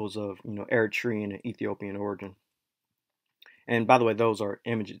all peoples of Eritrean and Ethiopian origin. And by the way, those are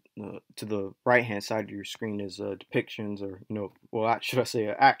images. To the right hand side of your screen is depictions, or should I say,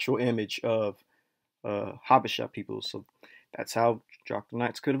 an actual image of Habesha people. So that's how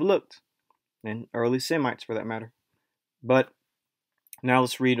Joktonites could have looked, and early Semites for that matter. But now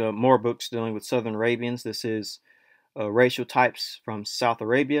let's read more books dealing with Southern Arabians. This is racial types from South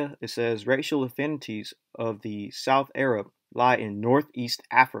Arabia. It says racial affinities of the South Arab lie in Northeast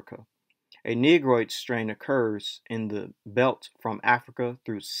Africa. A Negroid strain occurs in the belt from Africa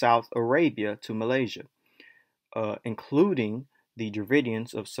through South Arabia to Malaysia, including the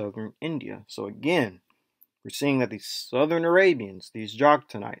Dravidians of southern India. So again, We're seeing that these southern Arabians, these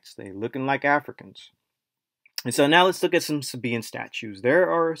Jogtonites, they looking like Africans. And so now let's look at some Sabaean statues. There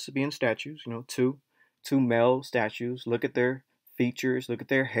are Sabaean statues, two male statues. Look at their features, look at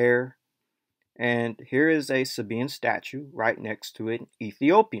their hair. And here is a Sabaean statue right next to an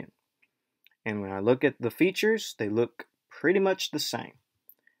Ethiopian. And when I look at the features, they look pretty much the same.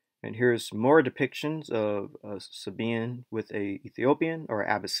 And here's more depictions of a Sabaean with a Ethiopian or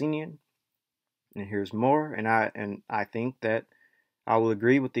Abyssinian. And here's more. And I think that I will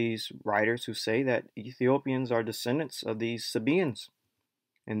agree with these writers who say that Ethiopians are descendants of these Sabaeans.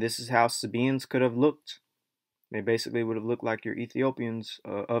 And this is how Sabaeans could have looked. They basically would have looked like your Ethiopians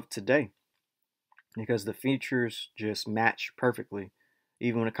of today, because the features just match perfectly,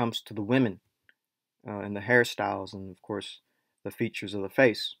 even when it comes to the women and the hairstyles and, of course, the features of the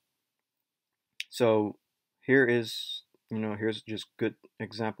face. So here's just good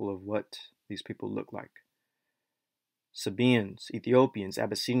example of what these people look like. Sabaeans, Ethiopians,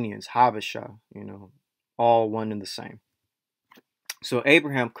 Abyssinians, Habesha, all one and the same. So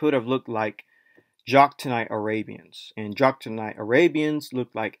Abraham could have looked like Joktanite Arabians, and Joktanite Arabians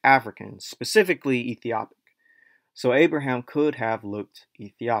looked like Africans, specifically Ethiopic. So Abraham could have looked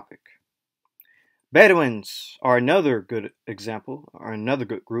Ethiopic. Bedouins are another good example, or another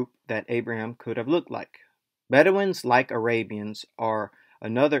good group that Abraham could have looked like. Bedouins, like Arabians, are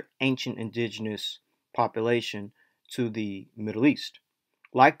another ancient indigenous population to the Middle East.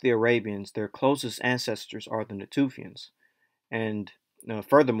 Like the Arabians, their closest ancestors are the Natufians. And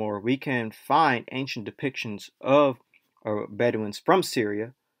furthermore, we can find ancient depictions of Bedouins from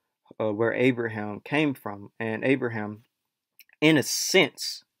Syria, where Abraham came from. And Abraham, in a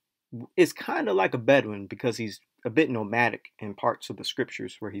sense, is kind of like a Bedouin because he's a bit nomadic in parts of the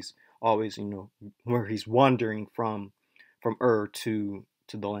scriptures where he's always, where he's wandering from Ur to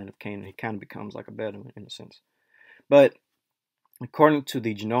the land of Canaan. He kind of becomes like a Bedouin in a sense. But according to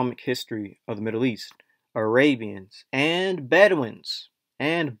the genomic history of the Middle East, Arabians and Bedouins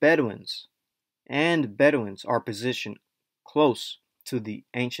are positioned close to the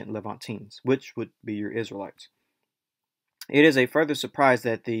ancient Levantines, which would be your Israelites. It is a further surprise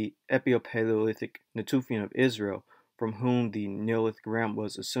that the Epio-Paleolithic Natufian of Israel, from whom the Neolithic realm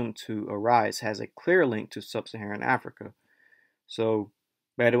was assumed to arise, has a clear link to sub-Saharan Africa. So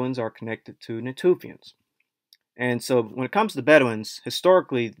Bedouins are connected to Natufians. And so when it comes to Bedouins,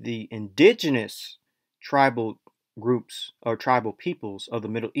 historically the indigenous tribal groups or tribal peoples of the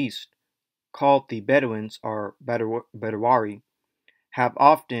Middle East, called the Bedouins or Bedouari, have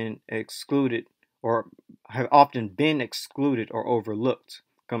often been excluded or overlooked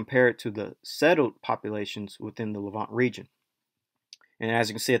compared to the settled populations within the Levant region. And as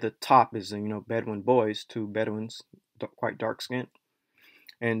you can see at the top is Bedouin boys, two Bedouins, quite dark skinned.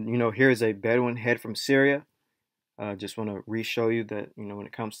 And here's a Bedouin head from Syria. Just want to re-show you that when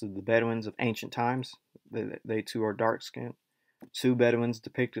it comes to the Bedouins of ancient times, they too are dark skinned. Two Bedouins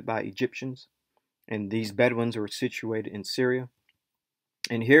depicted by Egyptians, and these Bedouins were situated in Syria.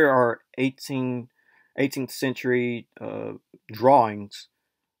 And here are 18th century drawings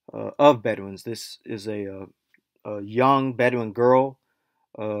of Bedouins. This is a young Bedouin girl,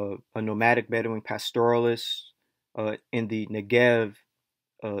 a nomadic Bedouin pastoralist in the Negev,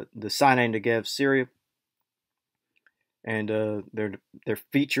 the Sinai Negev, Syria. And their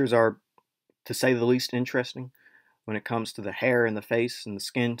features are, to say the least, interesting when it comes to the hair and the face and the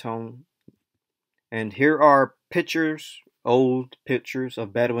skin tone. And here are old pictures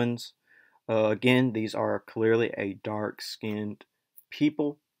of Bedouins. Again, these are clearly a dark-skinned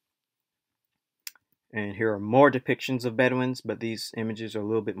people. And here are more depictions of Bedouins, but these images are a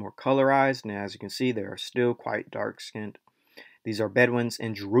little bit more colorized. And as you can see, they are still quite dark-skinned. These are Bedouins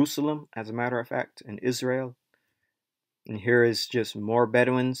in Jerusalem, as a matter of fact, in Israel. And here is just more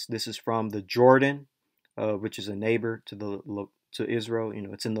Bedouins. This is from the Jordan, which is a neighbor to Israel.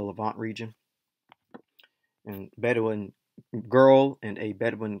 It's in the Levant region. And Bedouin girl and a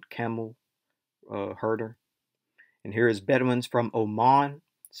Bedouin camel herder. And here is Bedouins from Oman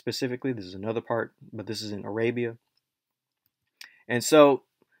specifically. This is another part, but this is in Arabia. And so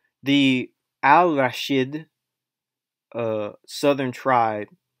the Al-Rashid southern tribe,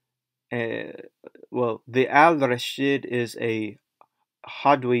 the Al-Rashid is a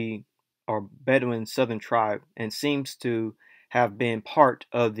Hadwi or Bedouin southern tribe and seems to have been part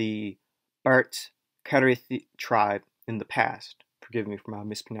of the Bart Karith tribe in the past. Forgive me for my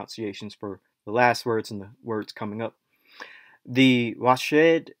mispronunciations for the last words and the words coming up. The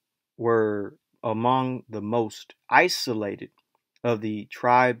Washed were among the most isolated of the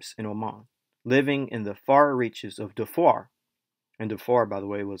tribes in Oman, living in the far reaches of Darfur. And Darfur, by the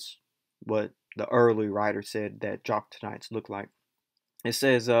way, was what the early writer said that Joktonites look like. It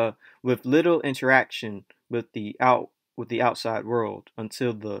says, with little interaction with the outside world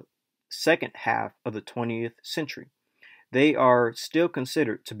until the second half of the 20th century, they are still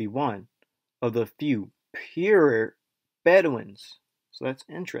considered to be one of the few pure Bedouins. So that's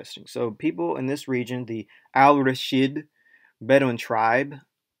interesting. So people in this region, the Al Rashid Bedouin tribe,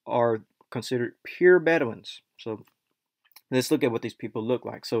 are considered pure Bedouins. So let's look at what these people look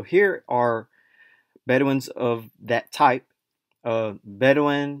like. So here are Bedouins of that type.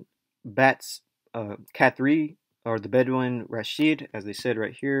 Bedouin Bats Kathri are the Bedouin Rashid, as they said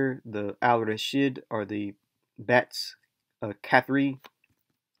right here. The Al Rashid are the Bats Kathri.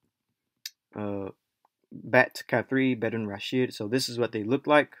 Bat Kathri, Bedouin Rashid. So this is what they look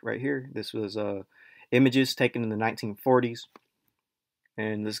like right here. This was images taken in the 1940s.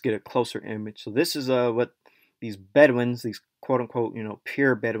 And let's get a closer image. So this is what these Bedouins, these quote unquote,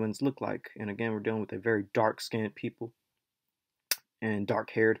 pure Bedouins look like. And again, we're dealing with a very dark skinned people and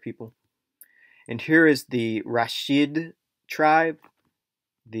dark haired people. And here is the Rashid tribe,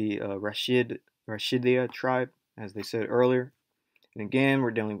 the Rashidia tribe, as they said earlier. And again,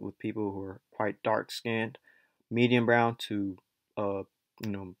 we're dealing with people who are quite dark skinned, medium brown to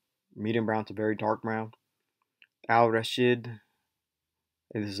medium brown to very dark brown. Al Rashid,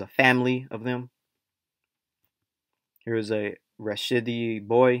 this is a family of them. Here is a Rashidi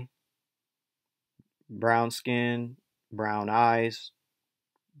boy, brown skin, brown eyes,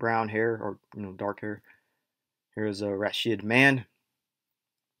 brown hair, or dark hair. Here is a Rashid man,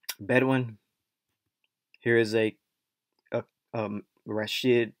 Bedouin. Here is a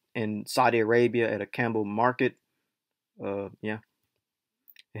Rashid in Saudi Arabia at a camel market. Yeah.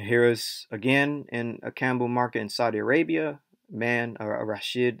 And here is again in a camel market in Saudi Arabia, man, a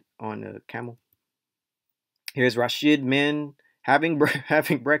Rashid on a camel. Here's Rashid men having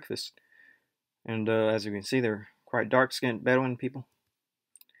breakfast, and as you can see, they're quite dark-skinned Bedouin people.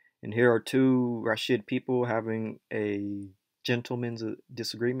 And here are two Rashid people having a gentleman's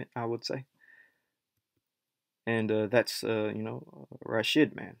disagreement, I would say. And that's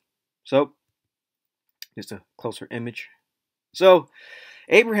Rashid man. So just a closer image. So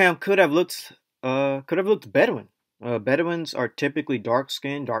Abraham could have looked Bedouin. Bedouins are typically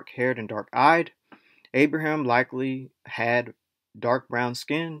dark-skinned, dark-haired, and dark-eyed. Abraham likely had dark brown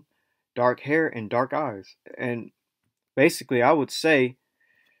skin, dark hair, and dark eyes. And basically, I would say,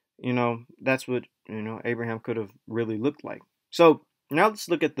 that's what, Abraham could have really looked like. So now let's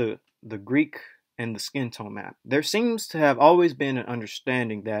look at the Greek and the skin tone map. There seems to have always been an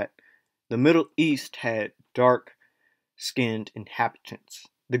understanding that the Middle East had dark-skinned inhabitants.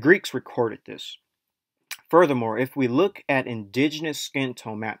 The Greeks recorded this. Furthermore, if we look at indigenous skin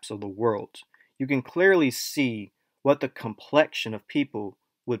tone maps of the world, you can clearly see what the complexion of people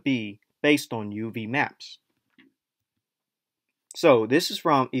would be based on UV maps. So this is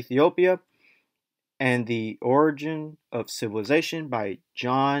from Ethiopia and the Origin of Civilization by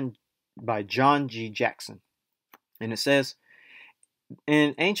John G. Jackson. And it says,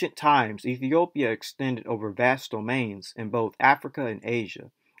 in ancient times, Ethiopia extended over vast domains in both Africa and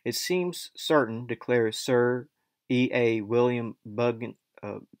Asia. It seems certain, declares Sir E.A. William Budgen,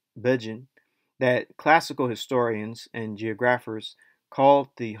 that classical historians and geographers called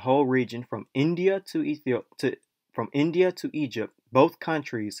the whole region from India to Egypt, both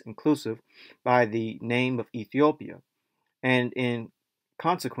countries inclusive, by the name of Ethiopia, and in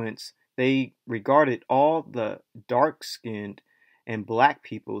consequence, they regarded all the dark-skinned and black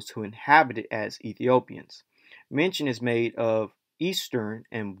peoples who inhabited as Ethiopians. Mention is made of Eastern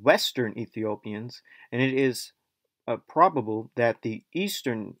and Western Ethiopians, and it is probable that the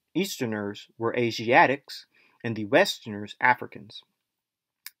Easterners were Asiatics and the Westerners Africans.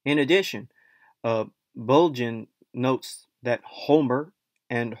 In addition, Bulgen notes that Homer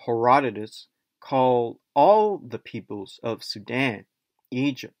and Herodotus call all the peoples of Sudan,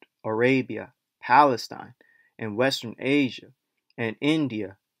 Egypt, Arabia, Palestine, and Western Asia, and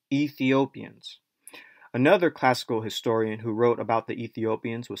India Ethiopians. Another classical historian who wrote about the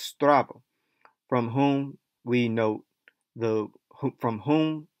Ethiopians was Strabo, from whom we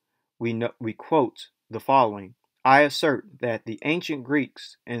quote the following. I assert that the ancient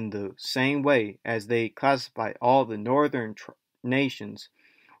Greeks, in the same way as they classified all the northern nations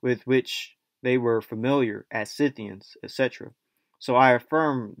with which they were familiar as Scythians, etc., so I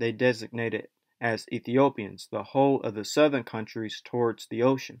affirm they designated as Ethiopians the whole of the southern countries towards the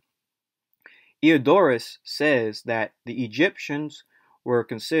ocean. Eudorus says that the Egyptians were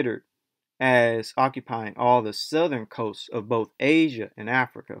considered as occupying all the southern coasts of both Asia and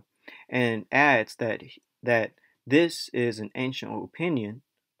Africa, and adds that this is an ancient opinion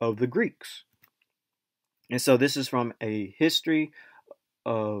of the Greeks. And so this is from A History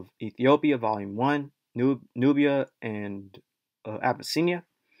of Ethiopia, Volume 1, Nubia and Abyssinia,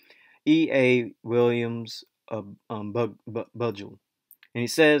 E.A. Williams Budgel. And he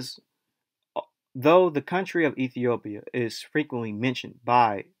says, though the country of Ethiopia is frequently mentioned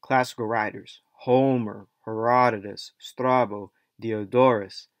by classical writers, Homer, Herodotus, Strabo,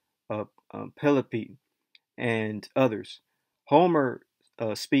 Diodorus, Pelopi, and others, Homer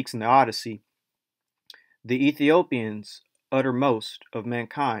speaks in the Odyssey, the Ethiopians uttermost of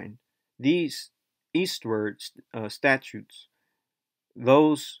mankind, these eastward statutes,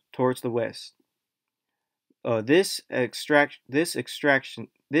 those towards the west. These extracts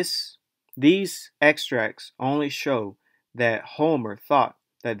only show that Homer thought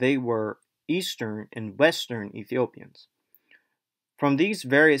that they were Eastern and Western Ethiopians. From these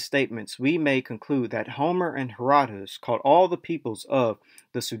various statements, we may conclude that Homer and Herodotus called all the peoples of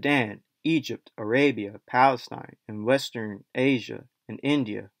the Sudan, Egypt, Arabia, Palestine, and Western Asia and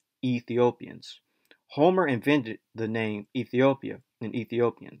India Ethiopians. Homer invented the name Ethiopia and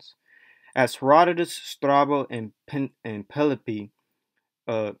Ethiopians. As Herodotus, Strabo, and Pelopi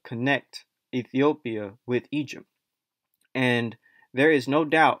connect Ethiopia with Egypt. And there is no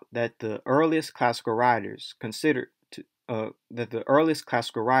doubt that the earliest classical writers considered to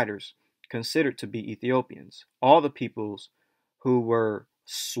be Ethiopians, all the peoples who were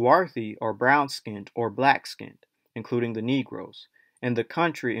swarthy or brown-skinned or black-skinned, including the Negroes, and the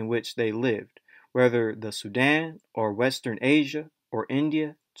country in which they lived, whether the Sudan or Western Asia or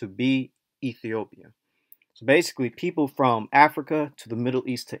India, to be Ethiopia. So basically, people from Africa to the Middle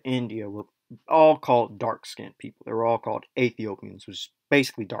East to India were all called dark-skinned people. They were all called Ethiopians, which is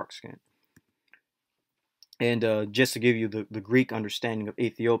basically dark-skinned. And just to give you the Greek understanding of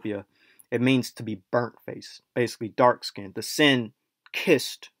Ethiopia, it means to be burnt-faced, basically dark-skinned. The sun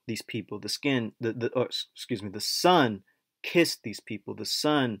kissed these people. The sun kissed these people. The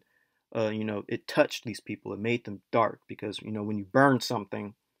sun, it touched these people. It made them dark because, when you burn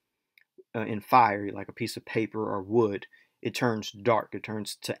something in fire, like a piece of paper or wood, it turns dark. It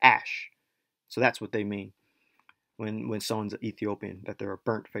turns to ash. So that's what they mean when someone's an Ethiopian, that they're a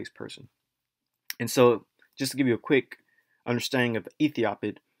burnt-faced person. And so, just to give you a quick understanding of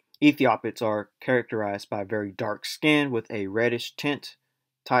Ethiopid, Ethiopids are characterized by very dark skin with a reddish tint,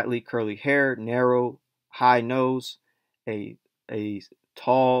 tightly curly hair, narrow, high nose, a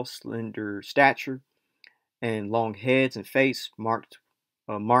tall, slender stature, and long heads and face, marked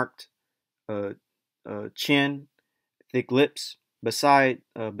chin, thick lips.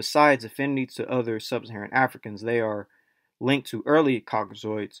 Besides affinity to other sub-Saharan Africans, they are linked to early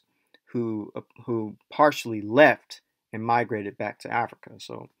Caucasoids who partially left and migrated back to Africa.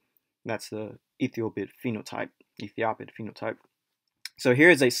 So that's the Ethiopid phenotype. So here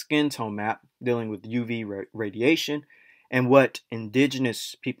is a skin tone map dealing with UV radiation and what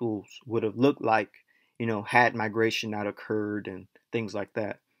indigenous peoples would have looked like, had migration not occurred and things like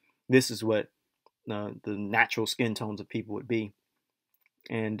that. This is what the natural skin tones of people would be.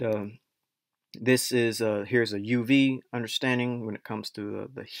 And this is here's a UV understanding when it comes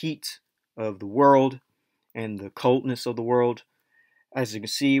to the heat of the world and the coldness of the world. As you can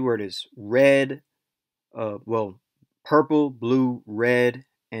see, where it is red, purple, blue, red,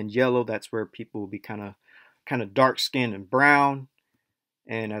 and yellow, that's where people will be kind of dark skinned and brown.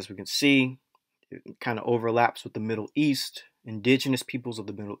 And as we can see, it kind of overlaps with the Middle East. Indigenous peoples of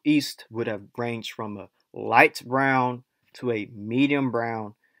the Middle East would have ranged from a light brown to a medium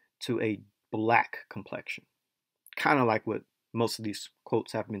brown to a black complexion. Kind of like what most of these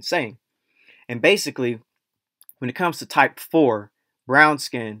quotes have been saying. And basically, when it comes to type 4, brown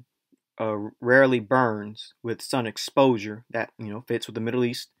skin rarely burns with sun exposure. That fits with the Middle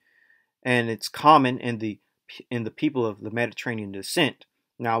East, and it's common in the people of the Mediterranean descent.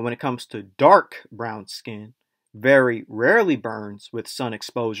 Now, when it comes to dark brown skin, very rarely burns with sun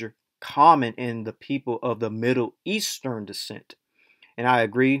exposure, common in the people of the Middle Eastern descent. And I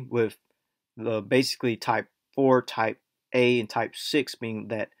agree with basically type 4, type A, and type 6 being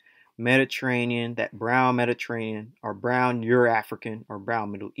that Mediterranean, that brown Mediterranean, or brown Euro-African, or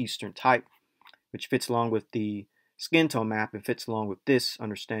brown Middle Eastern type, which fits along with the skin tone map and fits along with this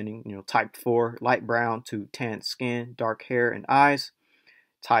understanding. Type 4, light brown to tan skin, dark hair and eyes.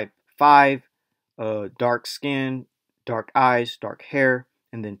 Type 5, dark skin, dark eyes, dark hair.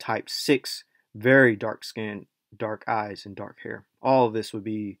 And then type 6, very dark skin, dark eyes, and dark hair. All of this would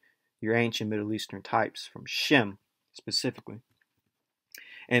be your ancient Middle Eastern types from Shem specifically.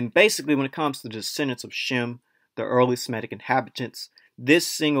 And basically, when it comes to the descendants of Shem, the early Semitic inhabitants, this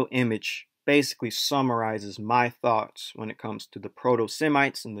single image basically summarizes my thoughts when it comes to the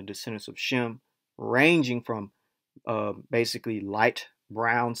Proto-Semites and the descendants of Shem ranging from basically light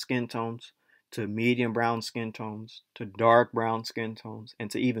brown skin tones to medium brown skin tones to dark brown skin tones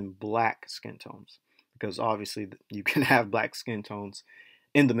and to even black skin tones, because obviously you can have black skin tones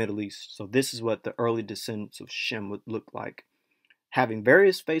in the Middle East. So this is what the early descendants of Shem would look like, having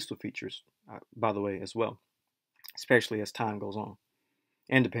various facial features, by the way, as well, especially as time goes on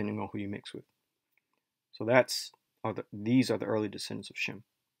and depending on who you mix with. So these are the early descendants of Shem.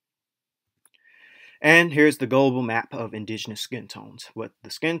 And here's the global map of indigenous skin tones, what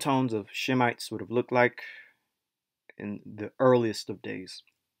the skin tones of Shemites would have looked like in the earliest of days.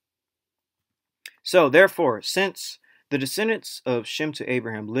 So therefore, since the descendants of Shem to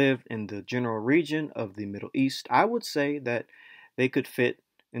Abraham lived in the general region of the Middle East, I would say that they could fit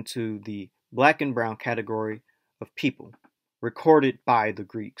into the black and brown category of people recorded by the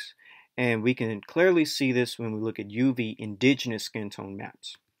Greeks. And we can clearly see this when we look at UV indigenous skin tone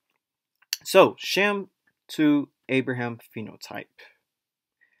maps. So, Shem to Abraham phenotype.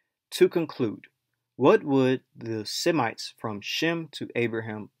 To conclude, what would the Semites from Shem to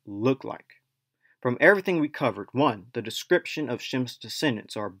Abraham look like? From everything we covered, 1. The description of Shem's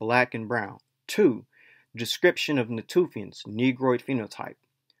descendants are black and brown. 2. Description of Natufians, Negroid phenotype.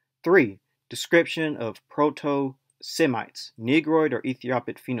 3. Description of Proto-Semites, Negroid or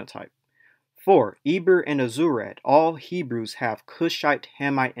Ethiopic phenotype. 4. Eber and Azurat, all Hebrews have Cushite,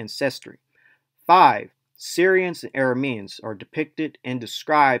 Hamite ancestry. 5. Syrians and Arameans are depicted and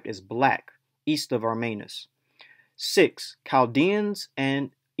described as black, east of Armanus. 6. Chaldeans and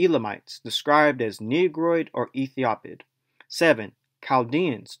Elamites described as Negroid or Ethiopic. 7.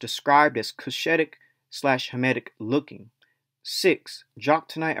 Chaldeans described as Cushitic/Hamitic looking. 6.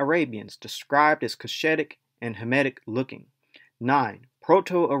 Joktanite Arabians described as Cushitic and Hamitic looking. 9.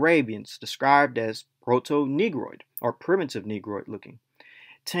 Proto-Arabians described as Proto-Negroid or Primitive Negroid looking.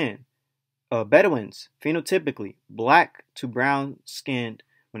 10. Bedouins, phenotypically black to brown skinned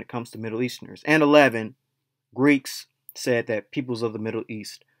when it comes to Middle Easterners. And 11. Greeks said that peoples of the Middle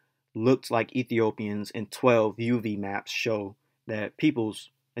East looked like Ethiopians, and 12 UV maps show that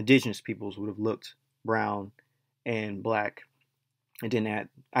indigenous peoples would have looked brown and black. I didn't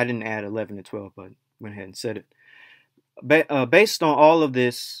add 11 and 12, but went ahead and said it. Based on all of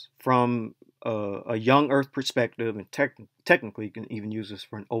this from a young Earth perspective, and technically you can even use this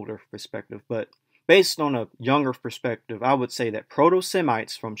for an old Earth perspective, but based on a young Earth perspective, I would say that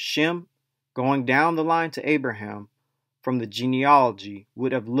Proto-Semites from Shem going down the line to Abraham from the genealogy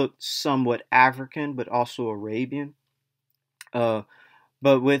would have looked somewhat African, but also Arabian, but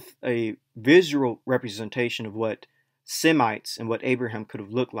with a visual representation of what Semites and what Abraham could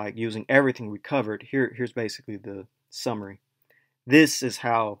have looked like using everything we covered. Here's basically the summary. This is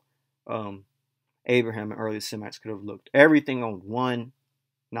how Abraham and early Semites could have looked. Everything on one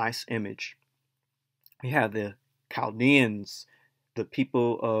nice image. We have the Chaldeans, the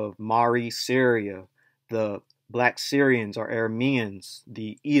people of Mari, Syria, the Black Syrians or Arameans,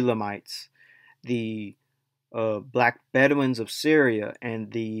 the Elamites, the Black Bedouins of Syria,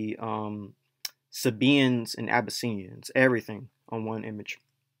 and the Sabaeans and Abyssinians. Everything on one image.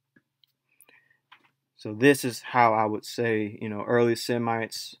 So this is how I would say, early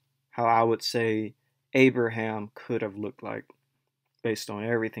Semites, how I would say Abraham could have looked like based on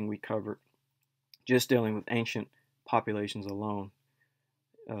everything we covered, just dealing with ancient populations alone.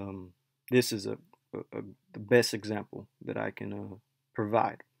 This is the best example that I can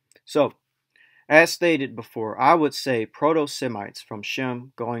provide. So, as stated before, I would say Proto-Semites from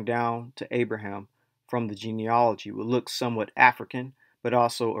Shem going down to Abraham from the genealogy would look somewhat African, but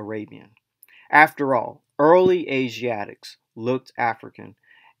also Arabian. After all, early Asiatics looked African,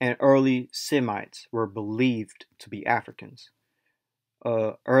 and early Semites were believed to be Africans.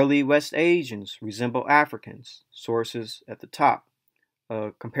 Early West Asians resemble Africans. Sources at the top.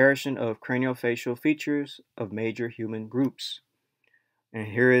 Comparison of craniofacial features of major human groups. And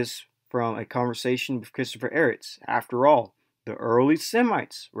here is from a conversation with Christopher Eretz. After all, the early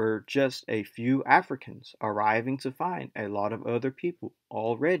Semites were just a few Africans arriving to find a lot of other people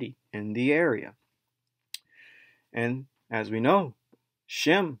already in the area. And as we know,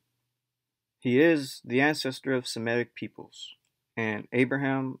 Shem, he is the ancestor of Semitic peoples. And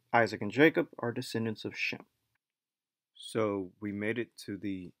Abraham, Isaac, and Jacob are descendants of Shem. So we made it to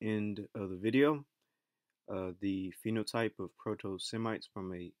the end of the video. The phenotype of Proto-Semites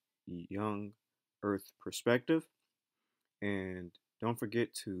from a young Earth perspective. And don't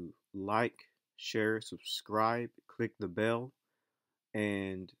forget to like, share, subscribe, click the bell,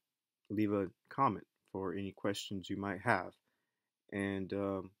 and leave a comment for any questions you might have. And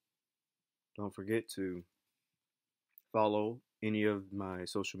don't forget to follow any of my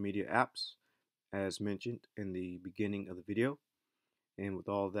social media apps as mentioned in the beginning of the video. And with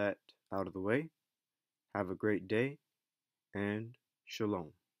all that out of the way, have a great day and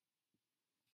shalom.